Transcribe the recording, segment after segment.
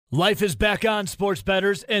Life is back on, sports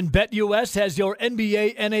bettors, and BetUS has your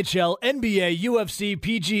NBA, NHL, NBA, UFC,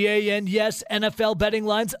 PGA, and yes, NFL betting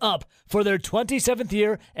lines up for their 27th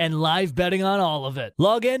year and live betting on all of it.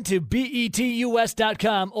 Log in to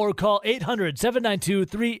betus.com or call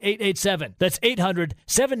 800-792-3887. That's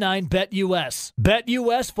 800-79-BET-US.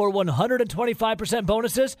 BetUS for 125%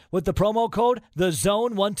 bonuses with the promo code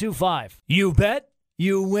THEZONE125. You bet,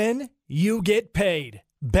 you win, you get paid.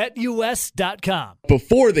 BetUS.com.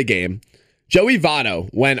 Before the game, Joey Votto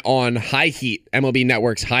went on High Heat, MLB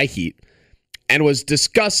Network's High Heat, and was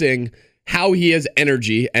discussing how he has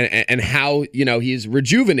energy and how, he's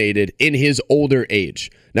rejuvenated in his older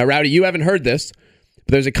age. Now, Rowdy, you haven't heard this, but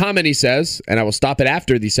there's a comment he says, and I will stop it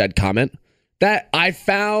after the said comment, that I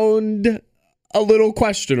found a little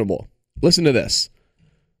questionable. Listen to this.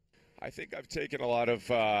 I think I've taken a lot of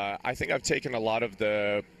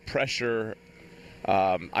the pressure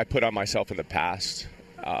I put on myself in the past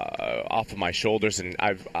off of my shoulders, and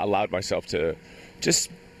I've allowed myself to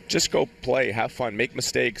just go play, have fun, make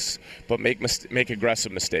mistakes, but make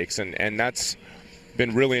aggressive mistakes, and that's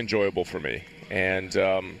been really enjoyable for me. And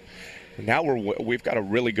now we've got a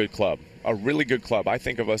really good club. I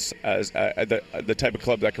think of us as the type of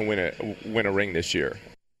club that can win a ring this year.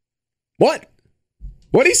 What?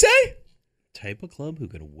 What'd he say? Type of club who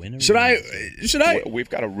could win a Should ring. I? We've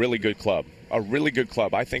got a really good club. I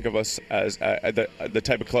think of us as the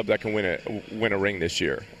type of club that can win a ring this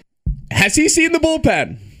year. Has he seen the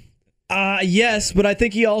bullpen? Yes, but I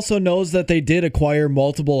think he also knows that they did acquire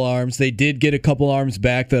multiple arms. They did get a couple arms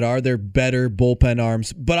back that are their better bullpen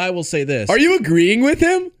arms. But I will say this. Are you agreeing with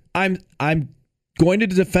him? I'm going to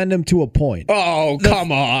defend him to a point. Oh,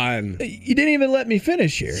 come on. You didn't even let me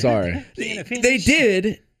finish here. Sorry. They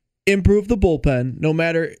did improve the bullpen, no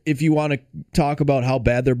matter if you want to talk about how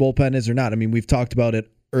bad their bullpen is or not. I mean, we've talked about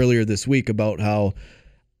it earlier this week about how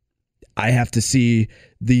I have to see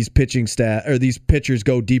these these pitchers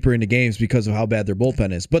go deeper into games because of how bad their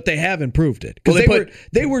bullpen is. But they have improved it. Because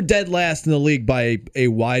they were dead last in the league by a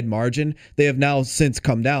wide margin. They have now since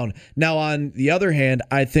come down. Now, on the other hand,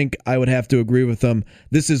 I think I would have to agree with them.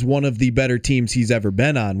 This is one of the better teams he's ever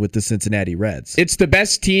been on with the Cincinnati Reds. It's the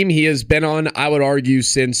best team he has been on, I would argue,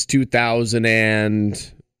 since 2000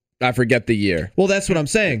 and... I forget the year. Well, that's what I'm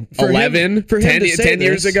saying. 10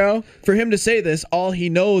 years ago? For him to say this, all he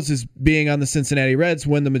knows is being on the Cincinnati Reds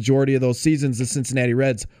when the majority of those seasons the Cincinnati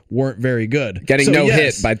Reds weren't very good. Getting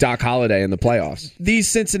hit by Doc Holliday in the playoffs. These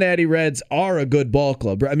Cincinnati Reds are a good ball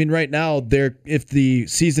club. I mean, right now, if the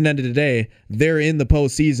season ended today, they're in the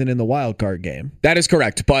postseason in the wild card game. That is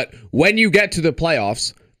correct. But when you get to the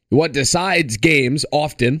playoffs, what decides games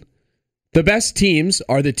often... The best teams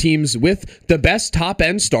are the teams with the best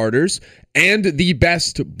top-end starters and the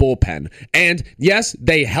best bullpen. And yes,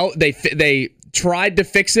 they tried to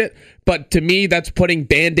fix it, but to me, that's putting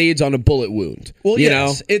Band-Aids on a bullet wound. Well,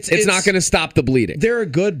 yes, it's not going to stop the bleeding. They're a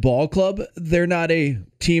good ball club. They're not a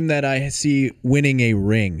team that I see winning a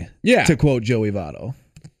ring. Yeah. To quote Joey Votto.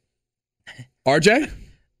 RJ?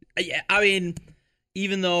 Yeah, I mean,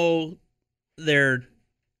 even though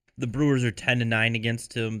the Brewers are 10-9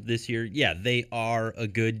 against him this year. Yeah, they are a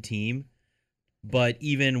good team. But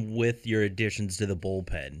even with your additions to the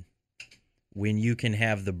bullpen, when you can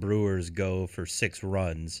have the Brewers go for 6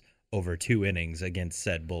 runs over 2 innings against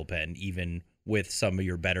said bullpen, even with some of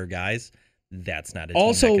your better guys, that's not a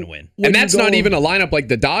team that can win. And that's not even a lineup like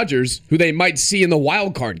the Dodgers, who they might see in the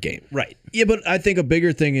wild card game. Right. Yeah, but I think a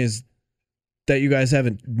bigger thing is that you guys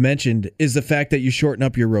haven't mentioned is the fact that you shorten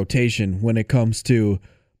up your rotation when it comes to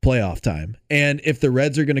playoff time. And if the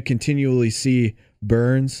Reds are going to continually see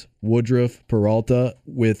Burns, Woodruff, Peralta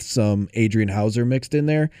with some Adrian Hauser mixed in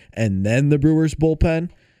there, and then the Brewers bullpen,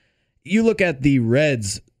 you look at the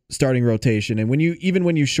Reds starting rotation, and when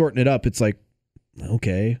you shorten it up, it's like,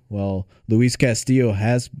 okay, well, Luis Castillo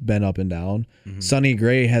has been up and down. Mm-hmm. Sonny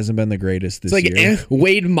Gray hasn't been the greatest this year.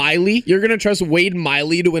 Wade Miley? You're going to trust Wade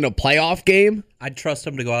Miley to win a playoff game? I'd trust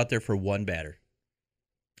him to go out there for one batter.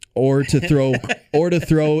 Or to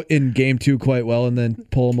throw in game 2 quite well and then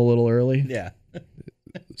pull him a little early. Yeah.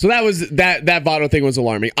 So that Votto thing was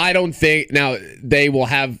alarming. I don't think now they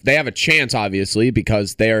have a chance, obviously,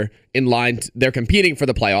 because they're in line. They're competing for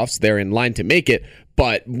the playoffs. They're in line to make it.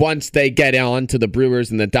 But once they get on to the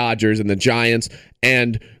Brewers and the Dodgers and the Giants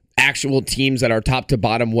and actual teams that are top to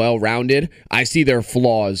bottom well-rounded, I see their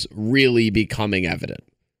flaws really becoming evident.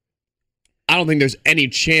 I don't think there's any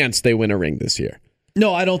chance they win a ring this year.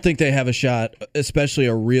 No, I don't think they have a shot, especially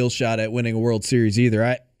a real shot at winning a World Series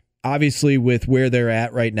either. Obviously, with where they're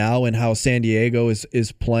at right now and how San Diego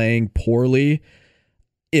is playing poorly,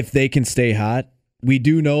 if they can stay hot, we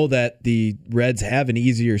do know that the Reds have an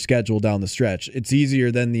easier schedule down the stretch. It's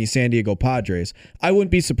easier than the San Diego Padres. I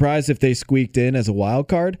wouldn't be surprised if they squeaked in as a wild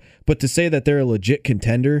card, but to say that they're a legit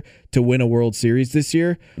contender to win a World Series this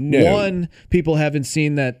year, one, people haven't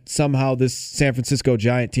seen that somehow this San Francisco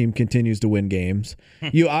Giant team continues to win games.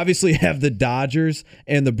 You obviously have the Dodgers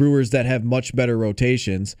and the Brewers that have much better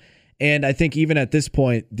rotations. And I think even at this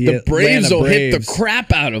point, the Braves will hit the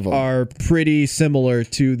crap out of them. Are pretty similar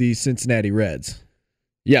to the Cincinnati Reds.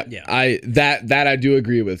 Yeah. I do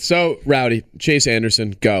agree with. So, Rowdy, Chase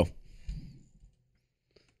Anderson, go.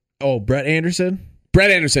 Oh, Brett Anderson? Brett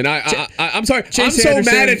Anderson. I'm sorry. Chase I'm Anderson,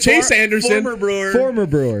 so mad at Chase Anderson. Former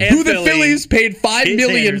Brewer. Who the Phillies paid $5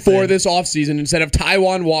 million for this offseason instead of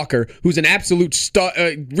Taijuan Walker, who's an absolute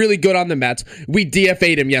really good on the Mets. We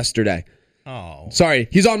DFA'd him yesterday. Oh. Sorry,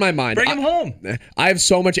 he's on my mind. Bring him home. I have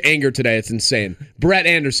so much anger today, it's insane. Brett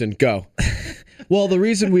Anderson, go. Well, the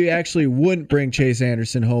reason we actually wouldn't bring Chase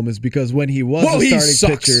Anderson home is because when he was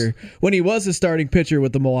a starting pitcher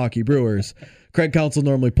with the Milwaukee Brewers, Craig Counsell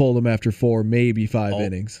normally pulled him after 4, maybe 5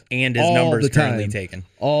 innings. And his number is currently taken.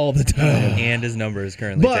 All the time. And his number is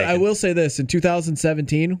currently taken. But I will say this, in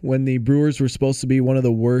 2017, when the Brewers were supposed to be one of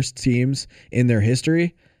the worst teams in their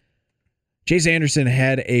history, Chase Anderson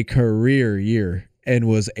had a career year and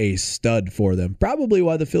was a stud for them. Probably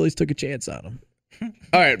why the Phillies took a chance on him.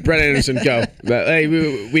 All right, Brett Anderson, go. Hey,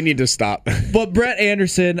 we need to stop. But Brett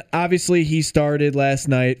Anderson, obviously, he started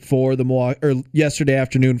yesterday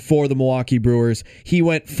afternoon for the Milwaukee Brewers. He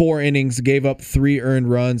went 4 innings, gave up 3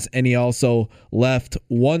 earned runs, and he also left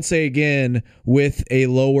once again with a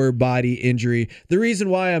lower body injury. The reason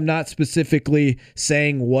why I'm not specifically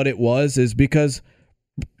saying what it was is because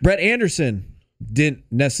Brett Anderson didn't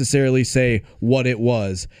necessarily say what it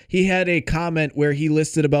was. He had a comment where he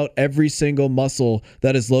listed about every single muscle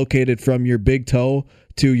that is located from your big toe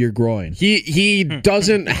to your groin. He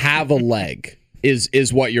doesn't have a leg,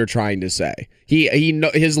 is what you're trying to say.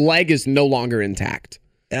 His leg is no longer intact.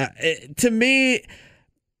 To me,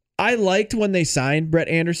 I liked when they signed Brett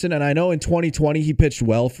Anderson, and I know in 2020 he pitched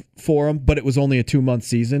well for him, but it was only a 2-month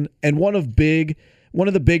season. And one of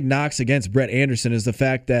the big knocks against Brett Anderson is the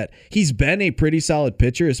fact that he's been a pretty solid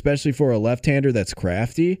pitcher, especially for a left-hander that's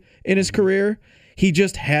crafty in his career. He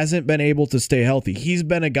just hasn't been able to stay healthy. He's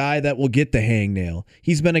been a guy that will get the hangnail.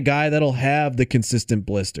 He's been a guy that'll have the consistent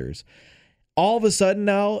blisters. All of a sudden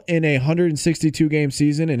now, in a 162-game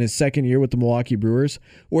season in his second year with the Milwaukee Brewers,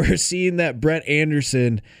 we're seeing that Brett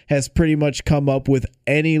Anderson has pretty much come up with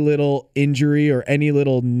any little injury or any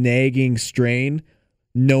little nagging strain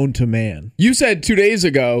known to man. You said 2 days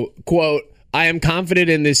ago, quote, I am confident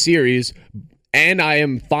in this series and I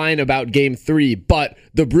am fine about game 3, but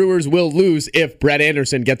the Brewers will lose if Brett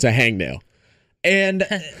Anderson gets a hangnail. And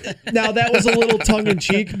now that was a little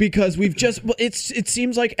tongue-in-cheek because it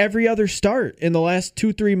seems like every other start in the last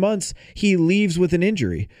 2-3 months, he leaves with an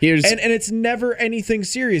injury. And it's never anything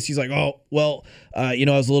serious. He's like, oh, well, I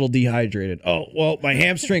was a little dehydrated. Oh, well, my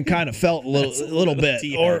hamstring kind of felt a little bit.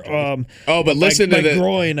 Or, but listen to my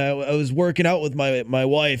groin. I was working out with my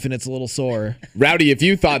wife and it's a little sore. Rowdy, if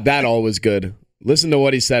you thought that all was good, listen to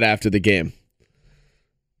what he said after the game.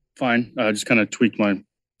 Fine. Just kind of tweaked my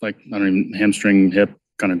hamstring, hip,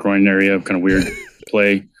 kind of groin area, kind of weird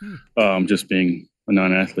play. Just being a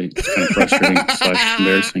non-athlete, it's kind of frustrating /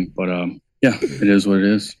 embarrassing. But yeah, it is what it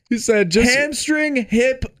is. He said just hamstring,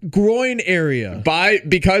 hip, groin area.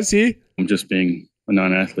 Because I'm just being a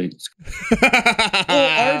non-athlete.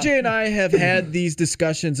 Well, RJ and I have had these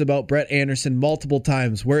discussions about Brett Anderson multiple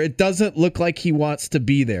times where it doesn't look like he wants to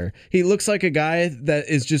be there. He looks like a guy that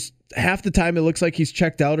is just half the time it looks like he's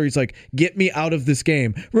checked out or he's like, get me out of this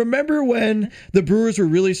game. Remember when the Brewers were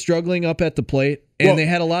really struggling up at the plate and they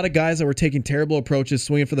had a lot of guys that were taking terrible approaches,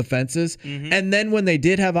 swinging for the fences. Mm-hmm. And then when they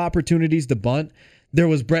did have opportunities to bunt, there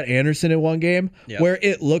was Brett Anderson in one game where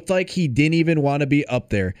it looked like he didn't even want to be up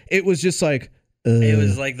there. It was just like, it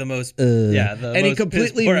was like the most, and he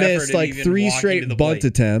completely missed like 3 straight bunt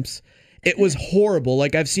attempts. It was horrible.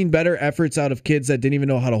 Like, I've seen better efforts out of kids that didn't even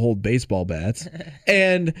know how to hold baseball bats.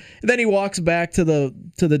 And then he walks back to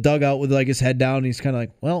the dugout with like his head down. And he's kind of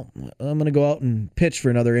like, well, I'm going to go out and pitch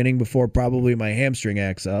for another inning before probably my hamstring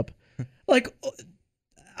acts up. Like,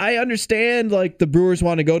 I understand like the Brewers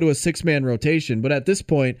want to go to a 6-man rotation, but at this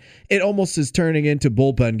point, it almost is turning into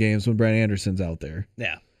bullpen games when Brett Anderson's out there.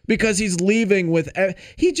 Yeah. Because he's leaving with,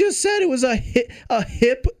 he just said it was a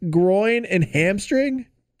hip, groin, and hamstring.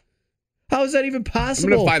 How is that even possible?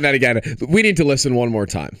 I'm going to find that again. We need to listen one more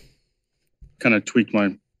time. Kind of tweaked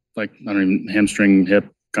my, hamstring, hip,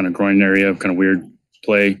 kind of groin area, kind of weird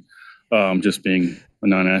play. Just being a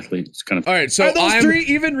non-athlete. It's kind of All right, so Are those three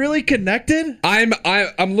even really connected? I'm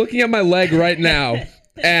looking at my leg right now,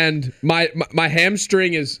 and my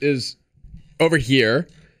hamstring is over here.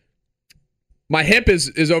 My hip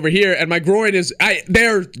is over here, and my groin is.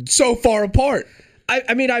 They're so far apart.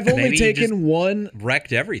 I mean, I've only Maybe you just taken one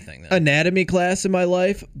wrecked everything then. anatomy class in my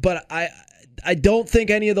life, but I don't think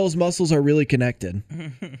any of those muscles are really connected.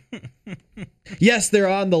 Yes, they're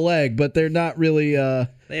on the leg, but they're not really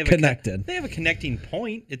connected. They have a connecting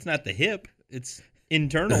point. It's not the hip. It's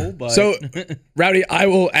internal. But So, Rowdy, I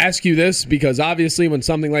will ask you this because obviously when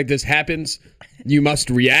something like this happens, you must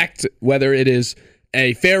react, whether it is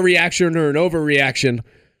a fair reaction or an overreaction.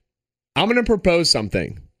 I'm going to propose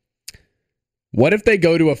something. What if they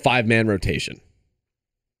go to a 5-man rotation?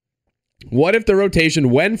 What if the rotation,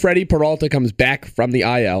 when Freddie Peralta comes back from the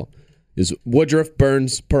IL, is Woodruff,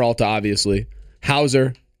 Burns, Peralta, obviously,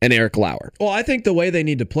 Hauser, and Eric Lauer? Well, I think the way they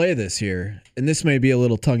need to play this here, and this may be a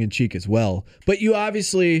little tongue-in-cheek as well, but you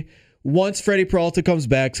obviously, once Freddie Peralta comes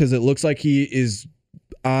back, because it looks like he is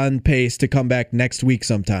on pace to come back next week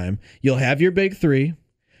sometime, you'll have your big three.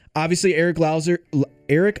 Obviously, Eric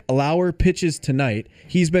Lauer pitches tonight.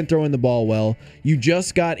 He's been throwing the ball well. You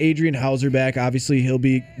just got Adrian Hauser back. Obviously, he'll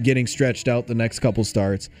be getting stretched out the next couple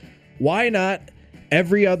starts. Why not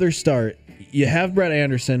every other start? You have Brett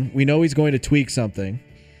Anderson. We know he's going to tweak something.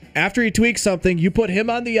 After he tweaks something, you put him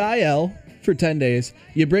on the IL for 10 days.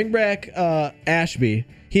 You bring back Ashby.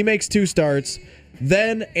 He makes 2 starts.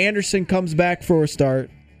 Then Anderson comes back for a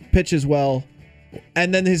start, pitches well.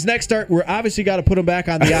 And then his next start, we're obviously got to put him back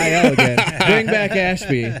on the IL again. Bring back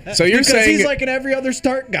Ashby. So you're because saying he's like an every other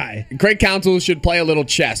start guy. Craig Counsell should play a little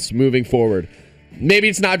chess moving forward. Maybe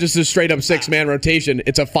it's not just a straight up 6-man rotation.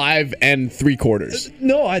 It's a 5 3/4.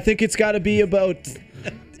 No, I think it's got to be about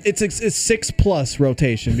it's a 6+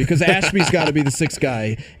 rotation because Ashby's got to be the 6th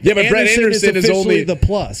guy. Yeah, but Brett Anderson is only the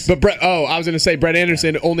plus. But I was going to say Brett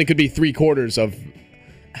Anderson only could be 3/4 of.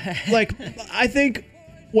 Like, I think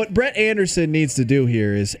what Brett Anderson needs to do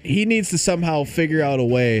here is he needs to somehow figure out a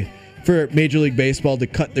way for Major League Baseball to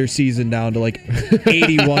cut their season down to like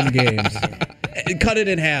 81 games. Cut it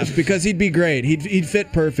in half because he'd be great. He'd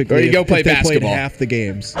fit perfectly. Or you go play if they basketball. played half the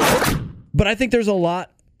games. But I think there's a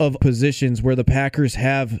lot of positions where the Packers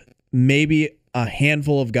have maybe a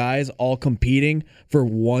handful of guys all competing for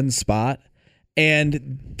one spot,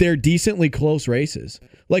 and they're decently close races.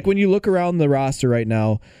 Like when you look around the roster right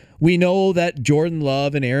now, we know that Jordan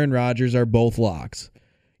Love and Aaron Rodgers are both locks.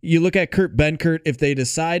 You look at Kurt Benkert, if they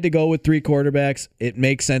decide to go with 3 quarterbacks, it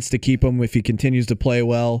makes sense to keep him if he continues to play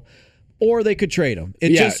well, or they could trade him.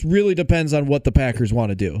 It just really depends on what the Packers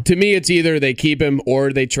want to do. To me, it's either they keep him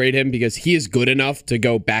or they trade him because he is good enough to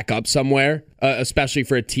go back up somewhere, especially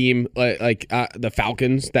for a team like the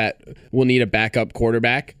Falcons that will need a backup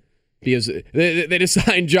quarterback. Because they just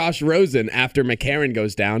signed Josh Rosen after McCarron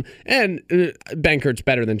goes down, and Benkert's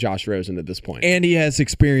better than Josh Rosen at this point. And he has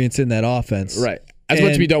experience in that offense. Right. As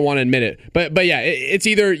much as we don't want to admit it. But yeah, it's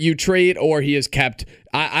either you trade or he is kept.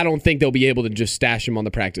 I don't think they'll be able to just stash him on the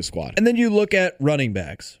practice squad. And then you look at running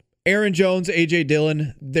backs. Aaron Jones, A.J.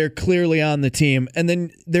 Dillon, they're clearly on the team. And then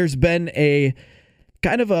there's been a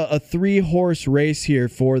kind of a 3-horse race here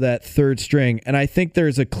for that third string. And I think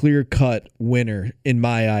there's a clear-cut winner in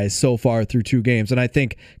my eyes so far through 2 games. And I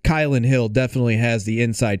think Kylan Hill definitely has the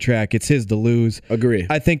inside track. It's his to lose. Agree.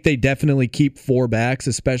 I think they definitely keep 4 backs,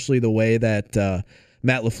 especially the way that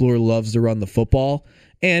Matt LaFleur loves to run the football.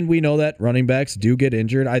 And we know that running backs do get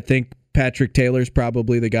injured. I think Patrick Taylor's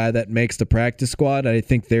probably the guy that makes the practice squad. I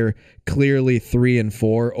think they're clearly 3 and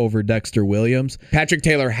 4 over Dexter Williams. Patrick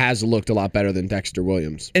Taylor has looked a lot better than Dexter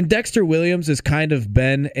Williams. And Dexter Williams has kind of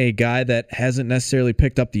been a guy that hasn't necessarily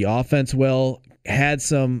picked up the offense well.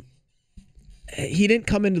 He didn't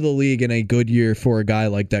come into the league in a good year for a guy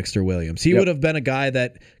like Dexter Williams. He would have been a guy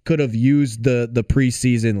that could have used the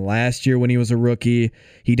preseason last year when he was a rookie.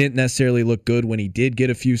 He didn't necessarily look good when he did get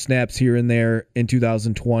a few snaps here and there in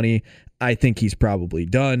 2020. I think he's probably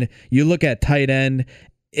done. You look at tight end,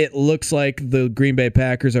 it looks like the Green Bay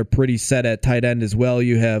Packers are pretty set at tight end as well.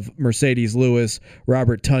 You have Mercedes Lewis,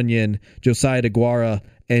 Robert Tonyan, Josiah DeGuara,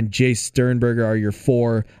 and Jace Sternberger are your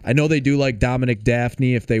 4. I know they do like Dominic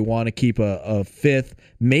Daphne if they want to keep a 5th.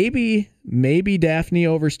 Maybe Daphne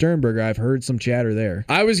over Sternberger. I've heard some chatter there.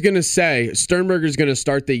 I was going to say Sternberger's going to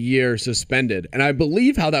start the year suspended. And I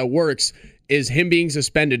believe how that works is him being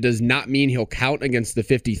suspended does not mean he'll count against the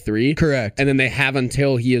 53. Correct. And then they have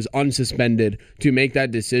until he is unsuspended to make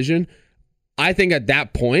that decision. I think at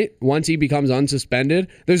that point, once he becomes unsuspended,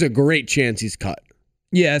 there's a great chance he's cut.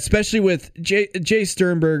 Yeah, especially with Jay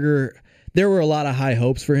Sternberger. there were a lot of high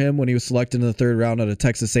hopes for him when he was selected in the third round out of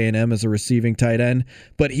Texas A&M as a receiving tight end,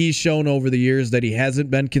 but he's shown over the years that he hasn't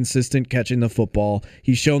been consistent catching the football.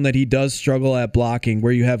 He's shown that he does struggle at blocking,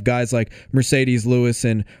 where you have guys like Mercedes Lewis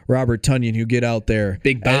and Robert Tonyan who get out there.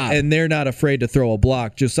 Big Bob. And they're not afraid to throw a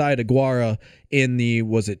block. Josiah DeGuara, in the,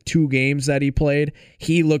 2 games that he played,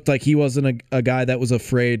 he looked like he wasn't a guy that was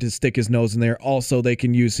afraid to stick his nose in there. Also, they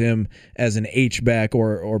can use him as an H-back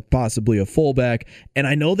or possibly a fullback. And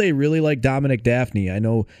I know they really like Dominic Dafney. I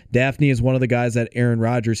know Dafney is one of the guys that Aaron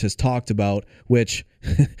Rodgers has talked about, which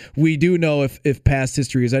we do know, if past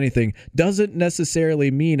history is anything, doesn't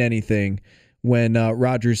necessarily mean anything when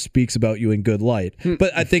Rodgers speaks about you in good light.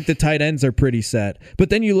 But I think the tight ends are pretty set. But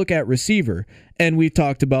then you look at receiver, and we've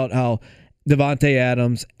talked about how Devontae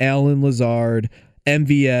Adams, Allen Lazard,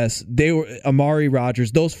 MVS, they were Amari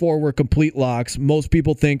Rodgers. Those 4 were complete locks. Most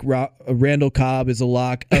people think Randall Cobb is a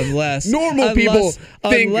lock, unless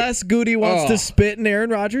unless Goody wants to spit in Aaron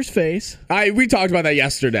Rodgers' face. We talked about that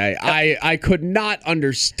yesterday. I could not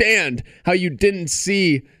understand how you didn't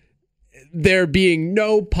see there being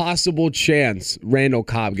no possible chance Randall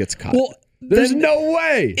Cobb gets cut. Well, there's no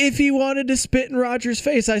way. If he wanted to spit in Rodgers'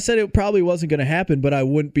 face, I said it probably wasn't going to happen, but I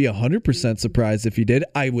wouldn't be 100% surprised if he did.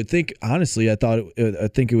 I would think, honestly, I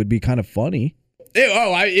think it would be kind of funny.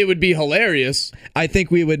 It would be hilarious. I think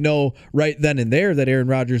we would know right then and there that Aaron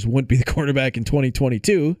Rodgers wouldn't be the quarterback in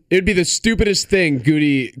 2022. It would be the stupidest thing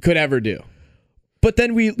Goody could ever do. But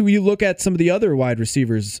then we look at some of the other wide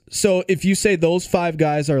receivers. So if you say those 5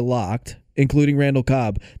 guys are locked, including Randall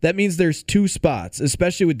Cobb, that means there's 2 spots,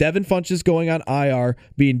 especially with Devin Funchess going on IR,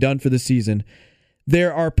 being done for the season.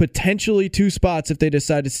 There are potentially 2 spots if they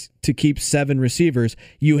decide to keep 7 receivers.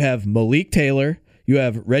 You have Malik Taylor, you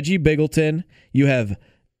have Reggie Biggleton, you have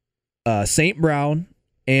St. Brown,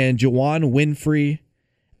 and Juwan Winfrey.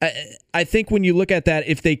 I think when you look at that,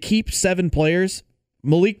 if they keep 7 players,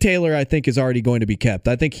 Malik Taylor, I think, is already going to be kept.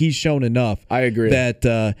 I think he's shown enough. I agree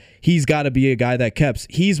that he's got to be a guy that kept.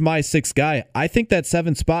 He's my 6th guy. I think that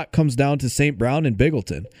 7th spot comes down to St. Brown and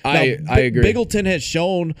Biggleton. I agree. Biggleton has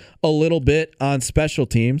shown a little bit on special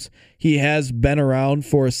teams. He has been around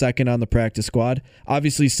for a second on the practice squad.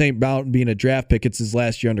 Obviously, St. Brown being a draft pick, it's his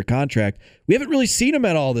last year under contract. We haven't really seen him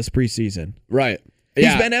at all this preseason. Right.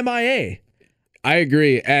 He's been MIA. I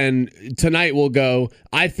agree. And tonight will go,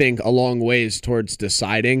 I think, a long ways towards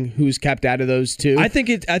deciding who's kept out of those 2. I think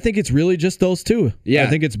it's really just those 2. Yeah. I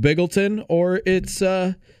think it's Biggleton or it's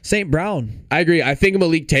St. Brown. I agree. I think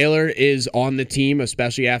Malik Taylor is on the team,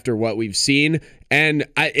 especially after what we've seen. And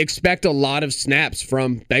I expect a lot of snaps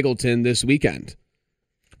from Biggleton this weekend.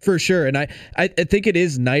 For sure. And I think it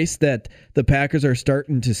is nice that the Packers are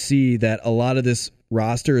starting to see that a lot of this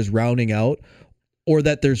roster is rounding out, or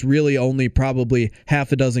that there's really only probably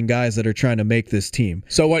half a dozen guys that are trying to make this team.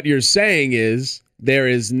 So what you're saying is there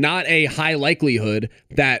is not a high likelihood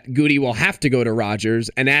that Goody will have to go to Rodgers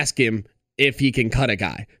and ask him if he can cut a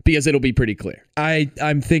guy, because it'll be pretty clear.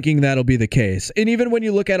 I'm thinking that'll be the case. And even when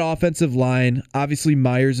you look at offensive line, obviously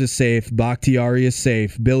Myers is safe, Bakhtiari is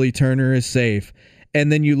safe, Billy Turner is safe.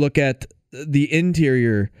 And then you look at the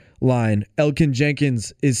interior line, Elkin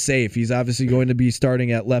Jenkins is safe. He's obviously going to be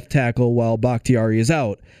starting at left tackle while Bakhtiari is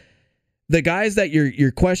out. The guys that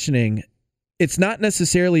you're questioning, it's not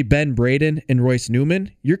necessarily Ben Braden and Royce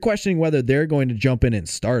Newman. You're questioning whether they're going to jump in and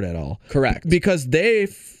start at all. Correct. Because they,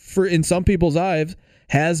 in some people's eyes,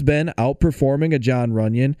 has been outperforming a John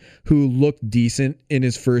Runyon who looked decent in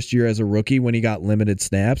his first year as a rookie when he got limited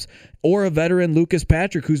snaps, or a veteran Lucas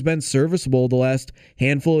Patrick who's been serviceable the last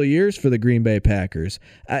handful of years for the Green Bay Packers.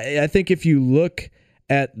 I think if you look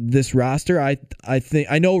at this roster,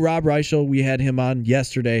 I know Rob Reichel, we had him on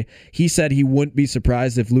yesterday. He said he wouldn't be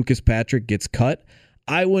surprised if Lucas Patrick gets cut.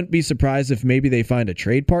 I wouldn't be surprised if maybe they find a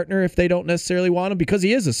trade partner if they don't necessarily want him, because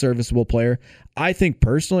he is a serviceable player. I think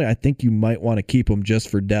you might want to keep him just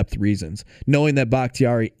for depth reasons. Knowing that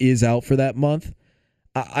Bakhtiari is out for that month,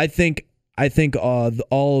 I think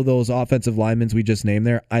all of those offensive linemen we just named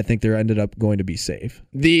there, I think they're ended up going to be safe.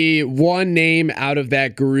 The one name out of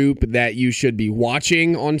that group that you should be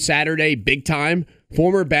watching on Saturday, big time,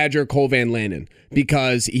 former Badger Cole Van Lanen,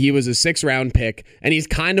 because he was a 6th-round pick, and he's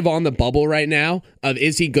kind of on the bubble right now of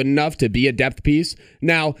is he good enough to be a depth piece?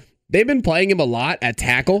 Now, they've been playing him a lot at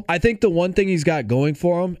tackle. I think the one thing he's got going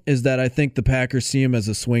for him is that I think the Packers see him as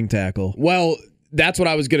a swing tackle. Well, that's what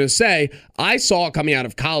I was going to say. I saw coming out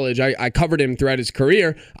of college, I covered him throughout his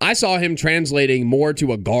career. I saw him translating more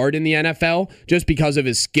to a guard in the NFL just because of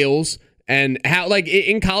his skills And how, like,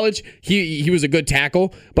 in college, he was a good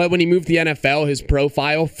tackle, but when he moved to the NFL, his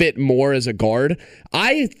profile fit more as a guard.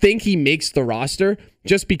 I think he makes the roster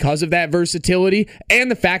just because of that versatility and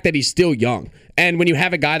the fact that he's still young. And when you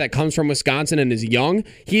have a guy that comes from Wisconsin and is young,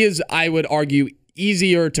 he is, I would argue,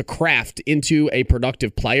 easier to craft into a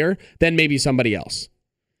productive player than maybe somebody else.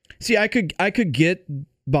 See, I could get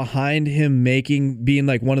behind him being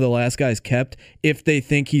like one of the last guys kept if they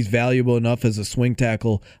think he's valuable enough as a swing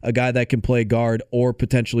tackle, a guy that can play guard or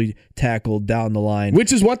potentially tackle down the line.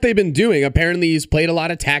 Which is what they've been doing. Apparently he's played a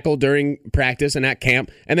lot of tackle during practice and at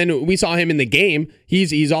camp, and then we saw him in the game.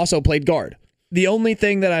 He's also played guard. The only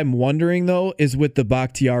thing that I'm wondering, though, is with the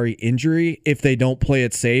Bakhtiari injury, if they don't play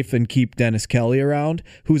it safe and keep Dennis Kelly around,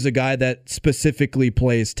 who's a guy that specifically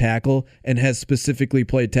plays tackle and has specifically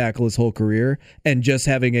played tackle his whole career, and just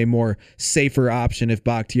having a more safer option if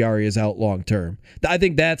Bakhtiari is out long term. I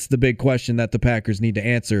think that's the big question that the Packers need to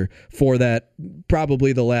answer for that,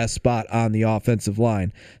 probably the last spot on the offensive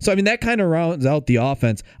line. So, I mean, that kind of rounds out the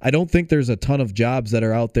offense. I don't think there's a ton of jobs that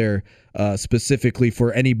are out there specifically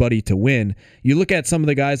for anybody to win. You look at some of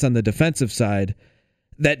the guys on the defensive side,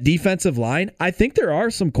 that defensive line, I think there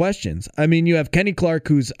are some questions. I mean, you have Kenny Clark,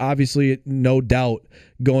 who's obviously no doubt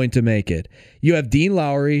going to make it. You have Dean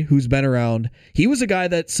Lowry, who's been around. He was a guy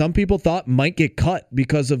that some people thought might get cut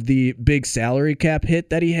because of the big salary cap hit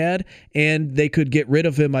that he had, and they could get rid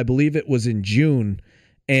of him, I believe it was in June,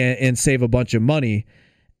 and save a bunch of money.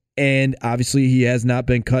 And obviously he has not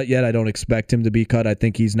been cut yet. I don't expect him to be cut. I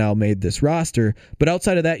think he's now made this roster. But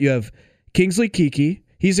outside of that, you have Kingsley Keke.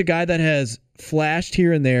 He's a guy that has flashed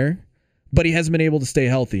here and there, but he hasn't been able to stay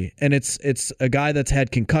healthy. And it's a guy that's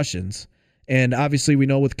had concussions. And obviously we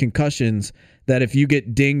know with concussions that if you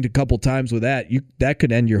get dinged a couple times with that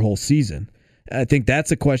could end your whole season. I think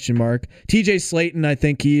that's a question mark. TJ Slayton, I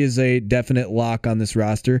think he is a definite lock on this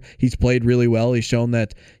roster. He's played really well. He's shown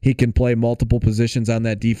that he can play multiple positions on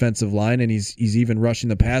that defensive line, and he's even rushing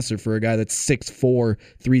the passer for a guy that's 6'4",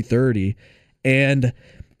 330. And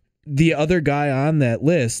the other guy on that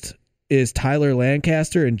list is Tyler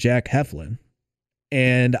Lancaster and Jack Heflin.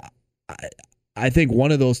 And I think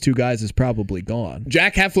one of those two guys is probably gone.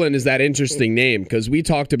 Jack Heflin is that interesting name because we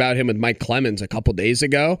talked about him with Mike Clemens a couple days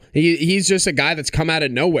ago. He's just a guy that's come out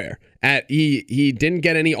of nowhere. He didn't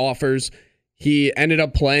get any offers. He ended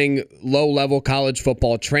up playing low-level college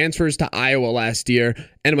football, transfers to Iowa last year.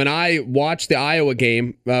 And when I watched the Iowa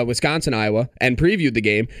game, Wisconsin-Iowa, and previewed the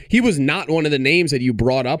game, he was not one of the names that you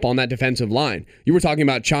brought up on that defensive line. You were talking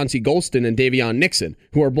about Chauncey Golston and Davion Nixon,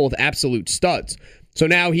 who are both absolute studs. So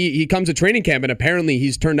now he comes to training camp, and apparently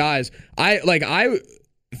he's turned eyes. I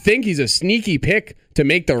think he's a sneaky pick to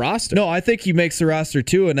make the roster. No, I think he makes the roster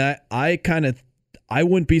too, and I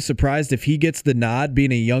wouldn't be surprised if he gets the nod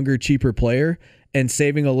being a younger, cheaper player and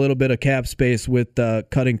saving a little bit of cap space with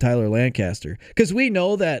cutting Tyler Lancaster. Because we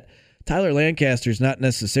know that Tyler Lancaster is not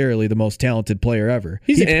necessarily the most talented player ever.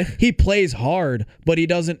 He plays hard, but he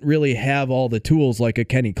doesn't really have all the tools like a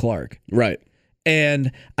Kenny Clark. Right.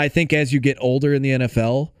 And I think as you get older in the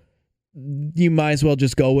NFL, you might as well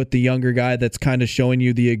just go with the younger guy that's kind of showing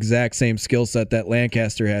you the exact same skill set that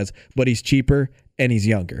Lancaster has, but he's cheaper and he's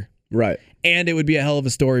younger. Right. And it would be a hell of a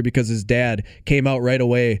story because his dad came out right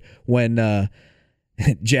away when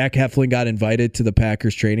Jack Heflin got invited to the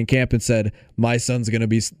Packers training camp and said, my son's going to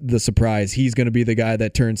be the surprise. He's going to be the guy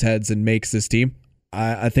that turns heads and makes this team.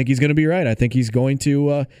 I think he's going to be right. I think he's going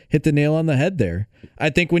to hit the nail on the head there. I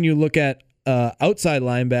think when you look at outside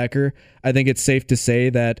linebacker, I think it's safe to say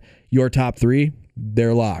that your top three,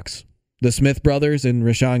 they're locks. The Smith brothers and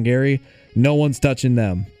Rashawn Gary, no one's touching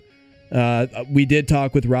them. We did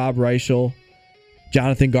talk with Rob Reichel.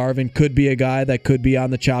 Jonathan Garvin could be a guy that could be on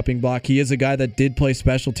the chopping block. He is a guy that did play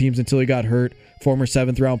special teams until he got hurt. Former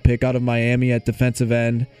 7th-round pick out of Miami at defensive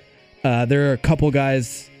end. There are a couple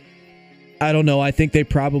guys, I don't know. I think they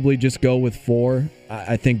probably just go with 4.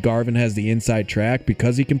 I think Garvin has the inside track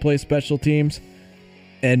because he can play special teams.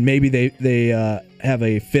 And maybe they have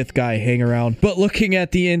a 5th guy hang around. But looking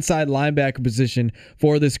at the inside linebacker position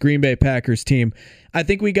for this Green Bay Packers team, I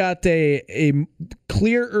think we got a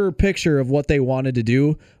clearer picture of what they wanted to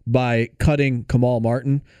do by cutting Kamal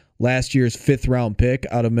Martin, last year's 5th-round pick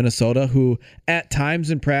out of Minnesota, who at times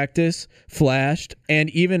in practice flashed, and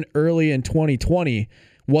even early in 2020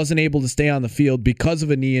 wasn't able to stay on the field because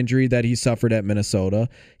of a knee injury that he suffered at Minnesota.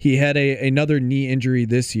 He had another knee injury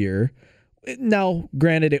this year. Now,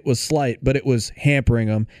 granted, it was slight, but it was hampering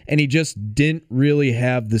him, and he just didn't really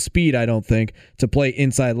have the speed, I don't think, to play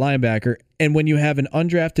inside linebacker. And when you have an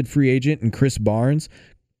undrafted free agent in Chris Barnes,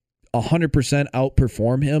 100%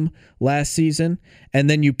 outperform him last season, and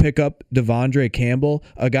then you pick up Devondre Campbell,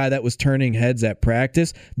 a guy that was turning heads at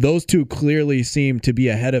practice. Those two clearly seem to be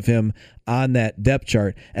ahead of him on that depth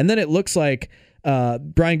chart. And then it looks like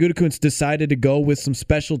Brian Gutekunst decided to go with some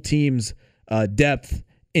special teams depth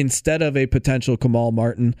instead of a potential Kamal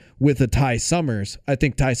Martin with a Ty Summers. I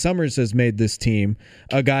think Ty Summers has made this team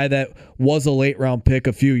a guy that was a late-round pick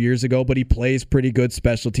a few years ago, but he plays pretty good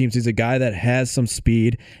special teams. He's a guy that has some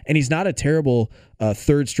speed, and he's not a terrible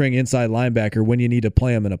third-string inside linebacker when you need to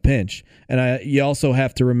play him in a pinch. And you also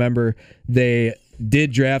have to remember they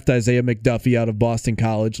did draft Isaiah McDuffie out of Boston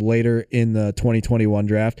College later in the 2021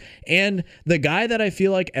 draft. And the guy that I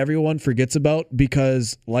feel like everyone forgets about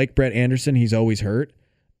because, like Brett Anderson, he's always hurt,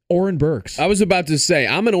 Oren Burks. I was about to say,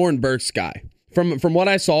 I'm an Oren Burks guy. From what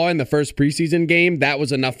I saw in the first preseason game, that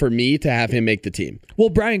was enough for me to have him make the team. Well,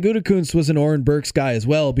 Brian Gutekunst was an Oren Burks guy as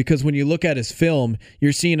well, because when you look at his film,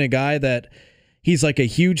 you're seeing a guy that he's like a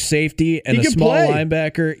huge safety and a small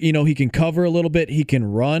linebacker. You know, he can cover a little bit. He can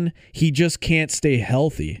run. He just can't stay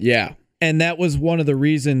healthy. Yeah. And that was one of the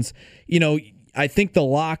reasons, you know, I think the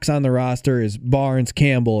locks on the roster is Barnes,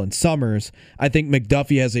 Campbell, and Summers. I think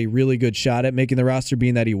McDuffie has a really good shot at making the roster,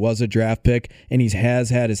 being that he was a draft pick and he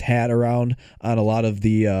has had his hat around on a lot of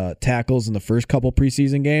the tackles in the first couple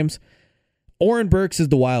preseason games. Oren Burks is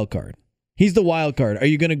the wild card. He's the wild card. Are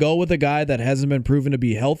you going to go with a guy that hasn't been proven to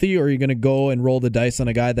be healthy, or are you going to go and roll the dice on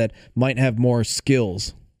a guy that might have more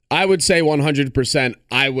skills? I would say 100%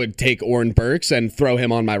 I would take Oren Burks and throw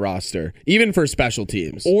him on my roster, even for special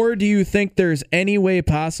teams. Or do you think there's any way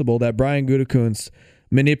possible that Brian Gutekunst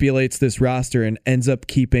manipulates this roster and ends up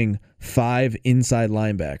keeping 5 inside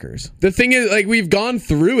linebackers? The thing is, like, we've gone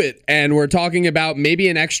through it, and we're talking about maybe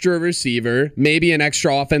an extra receiver, maybe an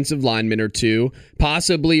extra offensive lineman or two,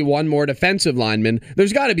 possibly one more defensive lineman.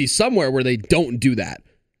 There's got to be somewhere where they don't do that.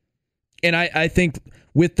 And I think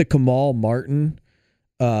with the Kamal Martin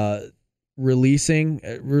releasing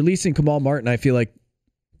Kamal Martin, I feel like,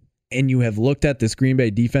 and you have looked at this Green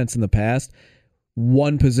Bay defense in the past,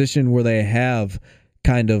 one position where they have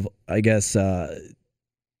kind of, I guess,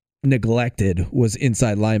 neglected was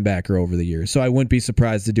inside linebacker over the years. So I wouldn't be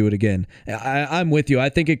surprised to do it again. I'm with you. I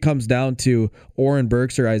think it comes down to Oren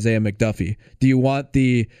Burks or Isaiah McDuffie. Do you want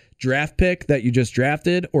the draft pick that you just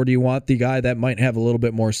drafted, or do you want the guy that might have a little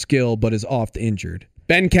bit more skill but is oft injured?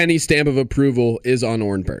 Ben Kenny's stamp of approval is on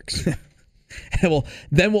Oren Burks. Well,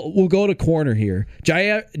 then we'll go to corner here.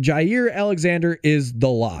 Jair Alexander is the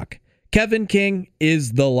lock. Kevin King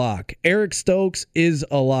is the lock. Eric Stokes is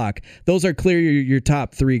a lock. Those are clear your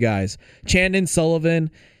top 3 guys. Chandon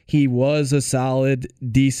Sullivan, he was a solid,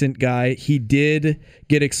 decent guy. He did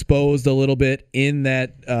get exposed a little bit in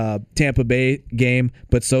that Tampa Bay game,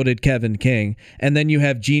 but so did Kevin King. And then you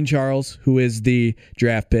have Gene Charles, who is the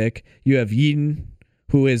draft pick. You have Yeadon,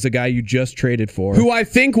 who is a guy you just traded for. Who I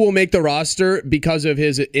think will make the roster because of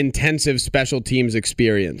his intensive special teams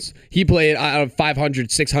experience. He played out of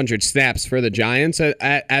 500, 600 snaps for the Giants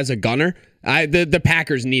as a gunner. The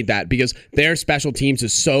Packers need that because their special teams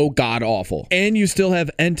is so god-awful. And you still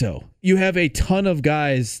have Ento. You have a ton of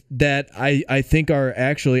guys that I think are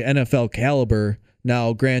actually NFL caliber.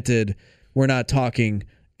 Now, granted, we're not talking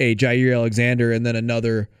a Jair Alexander and then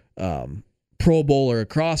another Pro Bowler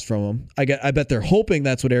across from him. I bet they're hoping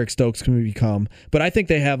that's what Eric Stokes can become, but I think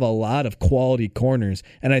they have a lot of quality corners,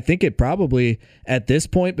 and I think it probably, at this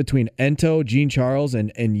point, between Ento, Gene Charles,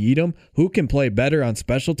 and Yeadon, who can play better on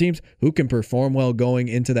special teams, who can perform well going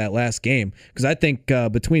into that last game, because I think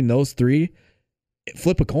between those 3,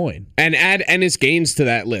 flip a coin. And add Ennis Gaines to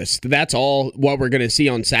that list. That's all what we're going to see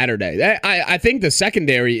on Saturday. I think the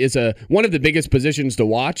secondary is one of the biggest positions to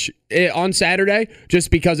watch on Saturday,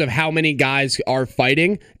 just because of how many guys are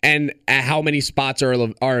fighting and how many spots are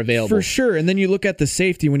available. For sure. And then you look at the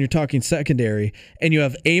safety when you're talking secondary, and you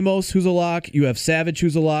have Amos, who's a lock. You have Savage,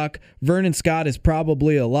 who's a lock. Vernon Scott is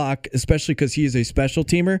probably a lock, especially because he is a special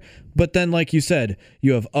teamer. But then, like you said,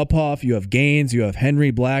 you have Uphoff, you have Gaines, you have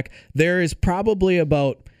Henry Black. There is probably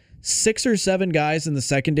about 6 or 7 guys in the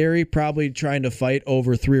secondary probably trying to fight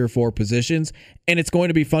over 3 or 4 positions, and it's going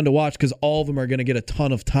to be fun to watch because all of them are going to get a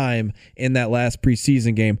ton of time in that last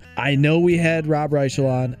preseason game. I know we had Rob Reichel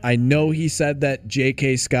on. I know he said that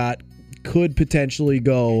J.K. Scott could potentially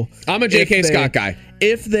go. I'm a J.K. Scott guy.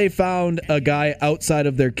 If they found a guy outside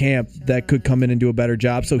of their camp that could come in and do a better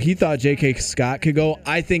job. So he thought J.K. Scott could go.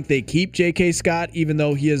 I think they keep J.K. Scott, even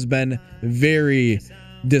though he has been very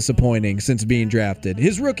disappointing since being drafted.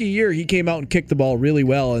 His rookie year, he came out and kicked the ball really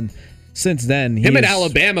well, and since then, him at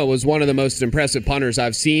Alabama was one of the most impressive punters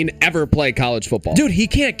I've seen ever play college football. Dude, he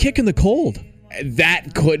can't kick in the cold.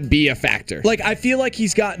 that could be a factor. Like, I feel like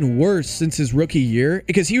he's gotten worse since his rookie year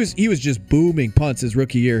because he was just booming punts his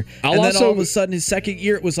rookie year. Then all of a sudden his second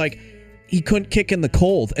year it was like he couldn't kick in the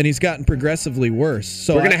cold, and he's gotten progressively worse.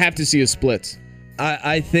 So we're going to have to see his splits.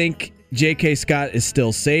 I think J.K. Scott is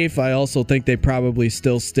still safe. I also think they probably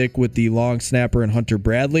still stick with the long snapper and Hunter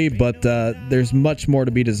Bradley, but there's much more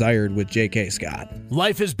to be desired with J.K. Scott.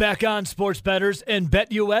 Life is back on, sports bettors, and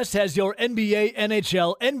BetUS has your NBA,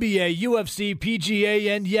 NHL, NBA, UFC,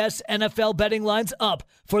 PGA, and yes, NFL betting lines up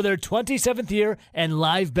for their 27th year and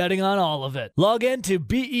live betting on all of it. Log in to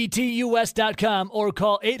betus.com or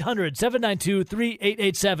call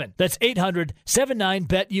 800-792-3887. That's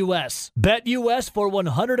 800-79-BET-US. BetUS for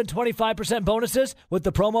 125% bonuses with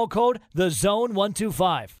the promo code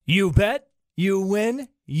THEZONE125. You bet, you win,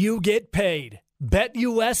 you get paid.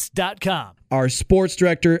 BetUS.com. Our sports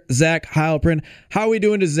director, Zach Heilprin. How are we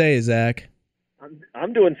doing today, Zach?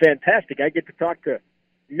 I'm doing fantastic. I get to talk to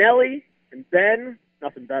Nelly and Ben.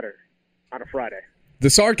 Nothing better on a Friday. The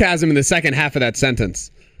sarcasm in the second half of that sentence.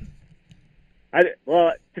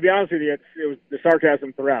 Well, to be honest with you, it was the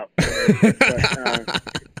sarcasm throughout.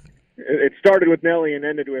 It started with Nelly and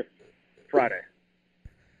ended with Friday.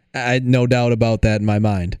 I had no doubt about that in my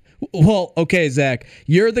mind. Well, okay, Zach,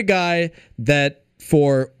 you're the guy that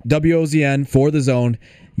for WOZN, for the Zone,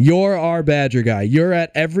 you're our Badger guy. You're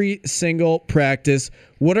at every single practice.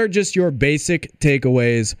 What are just your basic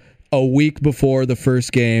takeaways a week before the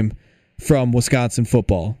first game from Wisconsin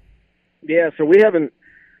football? Yeah, so we haven't,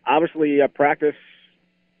 obviously, practice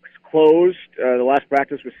closed. The last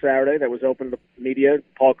practice was Saturday. That was open to media.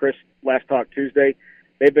 Paul Chryst last talk Tuesday.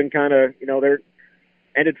 They've been kind of, they're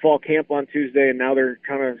ended fall camp on Tuesday, and now they're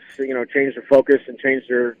kind of, changed their focus and changed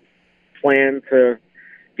their plan to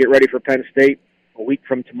get ready for Penn State a week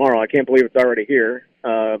from tomorrow. I can't believe it's already here.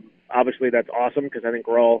 Obviously, that's awesome because I think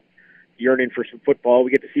we're all yearning for some football.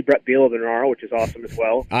 We get to see Brett Bielema tomorrow, which is awesome as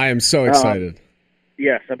well. I am so excited.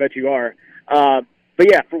 Yes, I bet you are.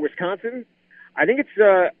 But yeah, for Wisconsin, I think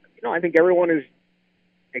it's, I think everyone is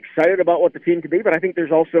excited about what the team could be, but I think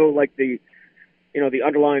there's also like the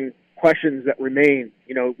underlying questions that remain.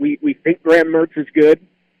 We think Graham Mertz is good.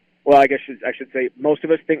 Well, I guess I should say most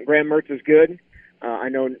of us think Graham Mertz is good. I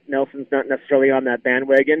know Nelson's not necessarily on that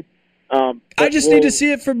bandwagon. I just need to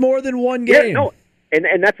see it for more than one game. Yeah, no,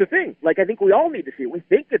 and that's the thing. Like, I think we all need to see it. We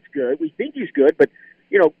think it's good. We think he's good, but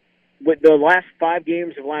with the last 5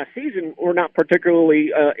 games of last season were not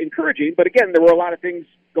particularly encouraging. But again, there were a lot of things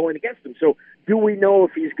going against him. So, do we know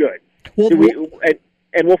if he's good? Well,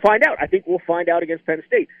 and we'll find out. I think we'll find out against Penn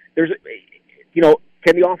State. There's,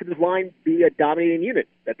 can the offensive line be a dominating unit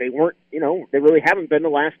that they weren't? They really haven't been the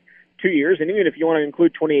last 2 years. And even if you want to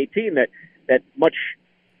include 2018, that much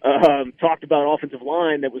talked about offensive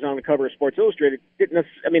line that was on the cover of Sports Illustrated didn't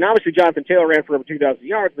necessarily, obviously Jonathan Taylor ran for over 2,000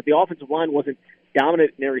 yards, but the offensive line wasn't dominant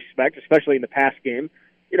in their respect, especially in the pass game.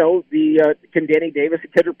 Can Danny Davis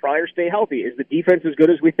and Kendrick Pryor stay healthy? Is the defense as good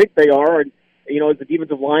as we think they are? And is the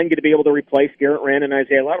defensive line going to be able to replace Garrett Rand and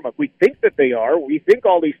Isaiah Loudermilk? We think that they are. We think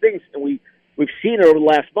all these things, and we've seen it over the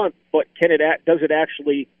last month. But does it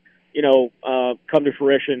actually, come to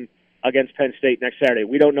fruition against Penn State next Saturday?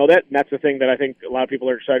 We don't know that, and that's the thing that I think a lot of people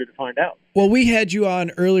are excited to find out. Well, we had you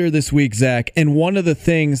on earlier this week, Zach, and one of the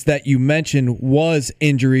things that you mentioned was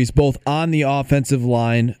injuries, both on the offensive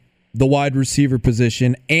line, the wide receiver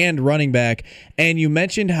position, and running back. And you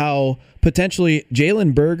mentioned how potentially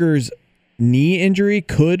Jalen Berger's knee injury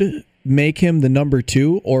could make him the number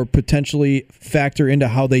 2 or potentially factor into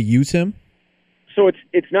how they use him. So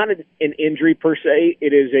it's not an injury per se.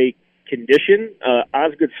 It is a condition,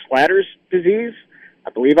 Osgood-Schlatter's disease. I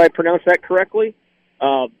believe I pronounced that correctly.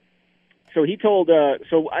 So he told,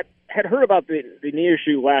 so I had heard about the knee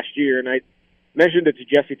issue last year, and I mentioned it to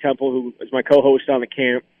Jesse Temple, who is my co-host on the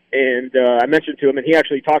camp, and I mentioned to him, and he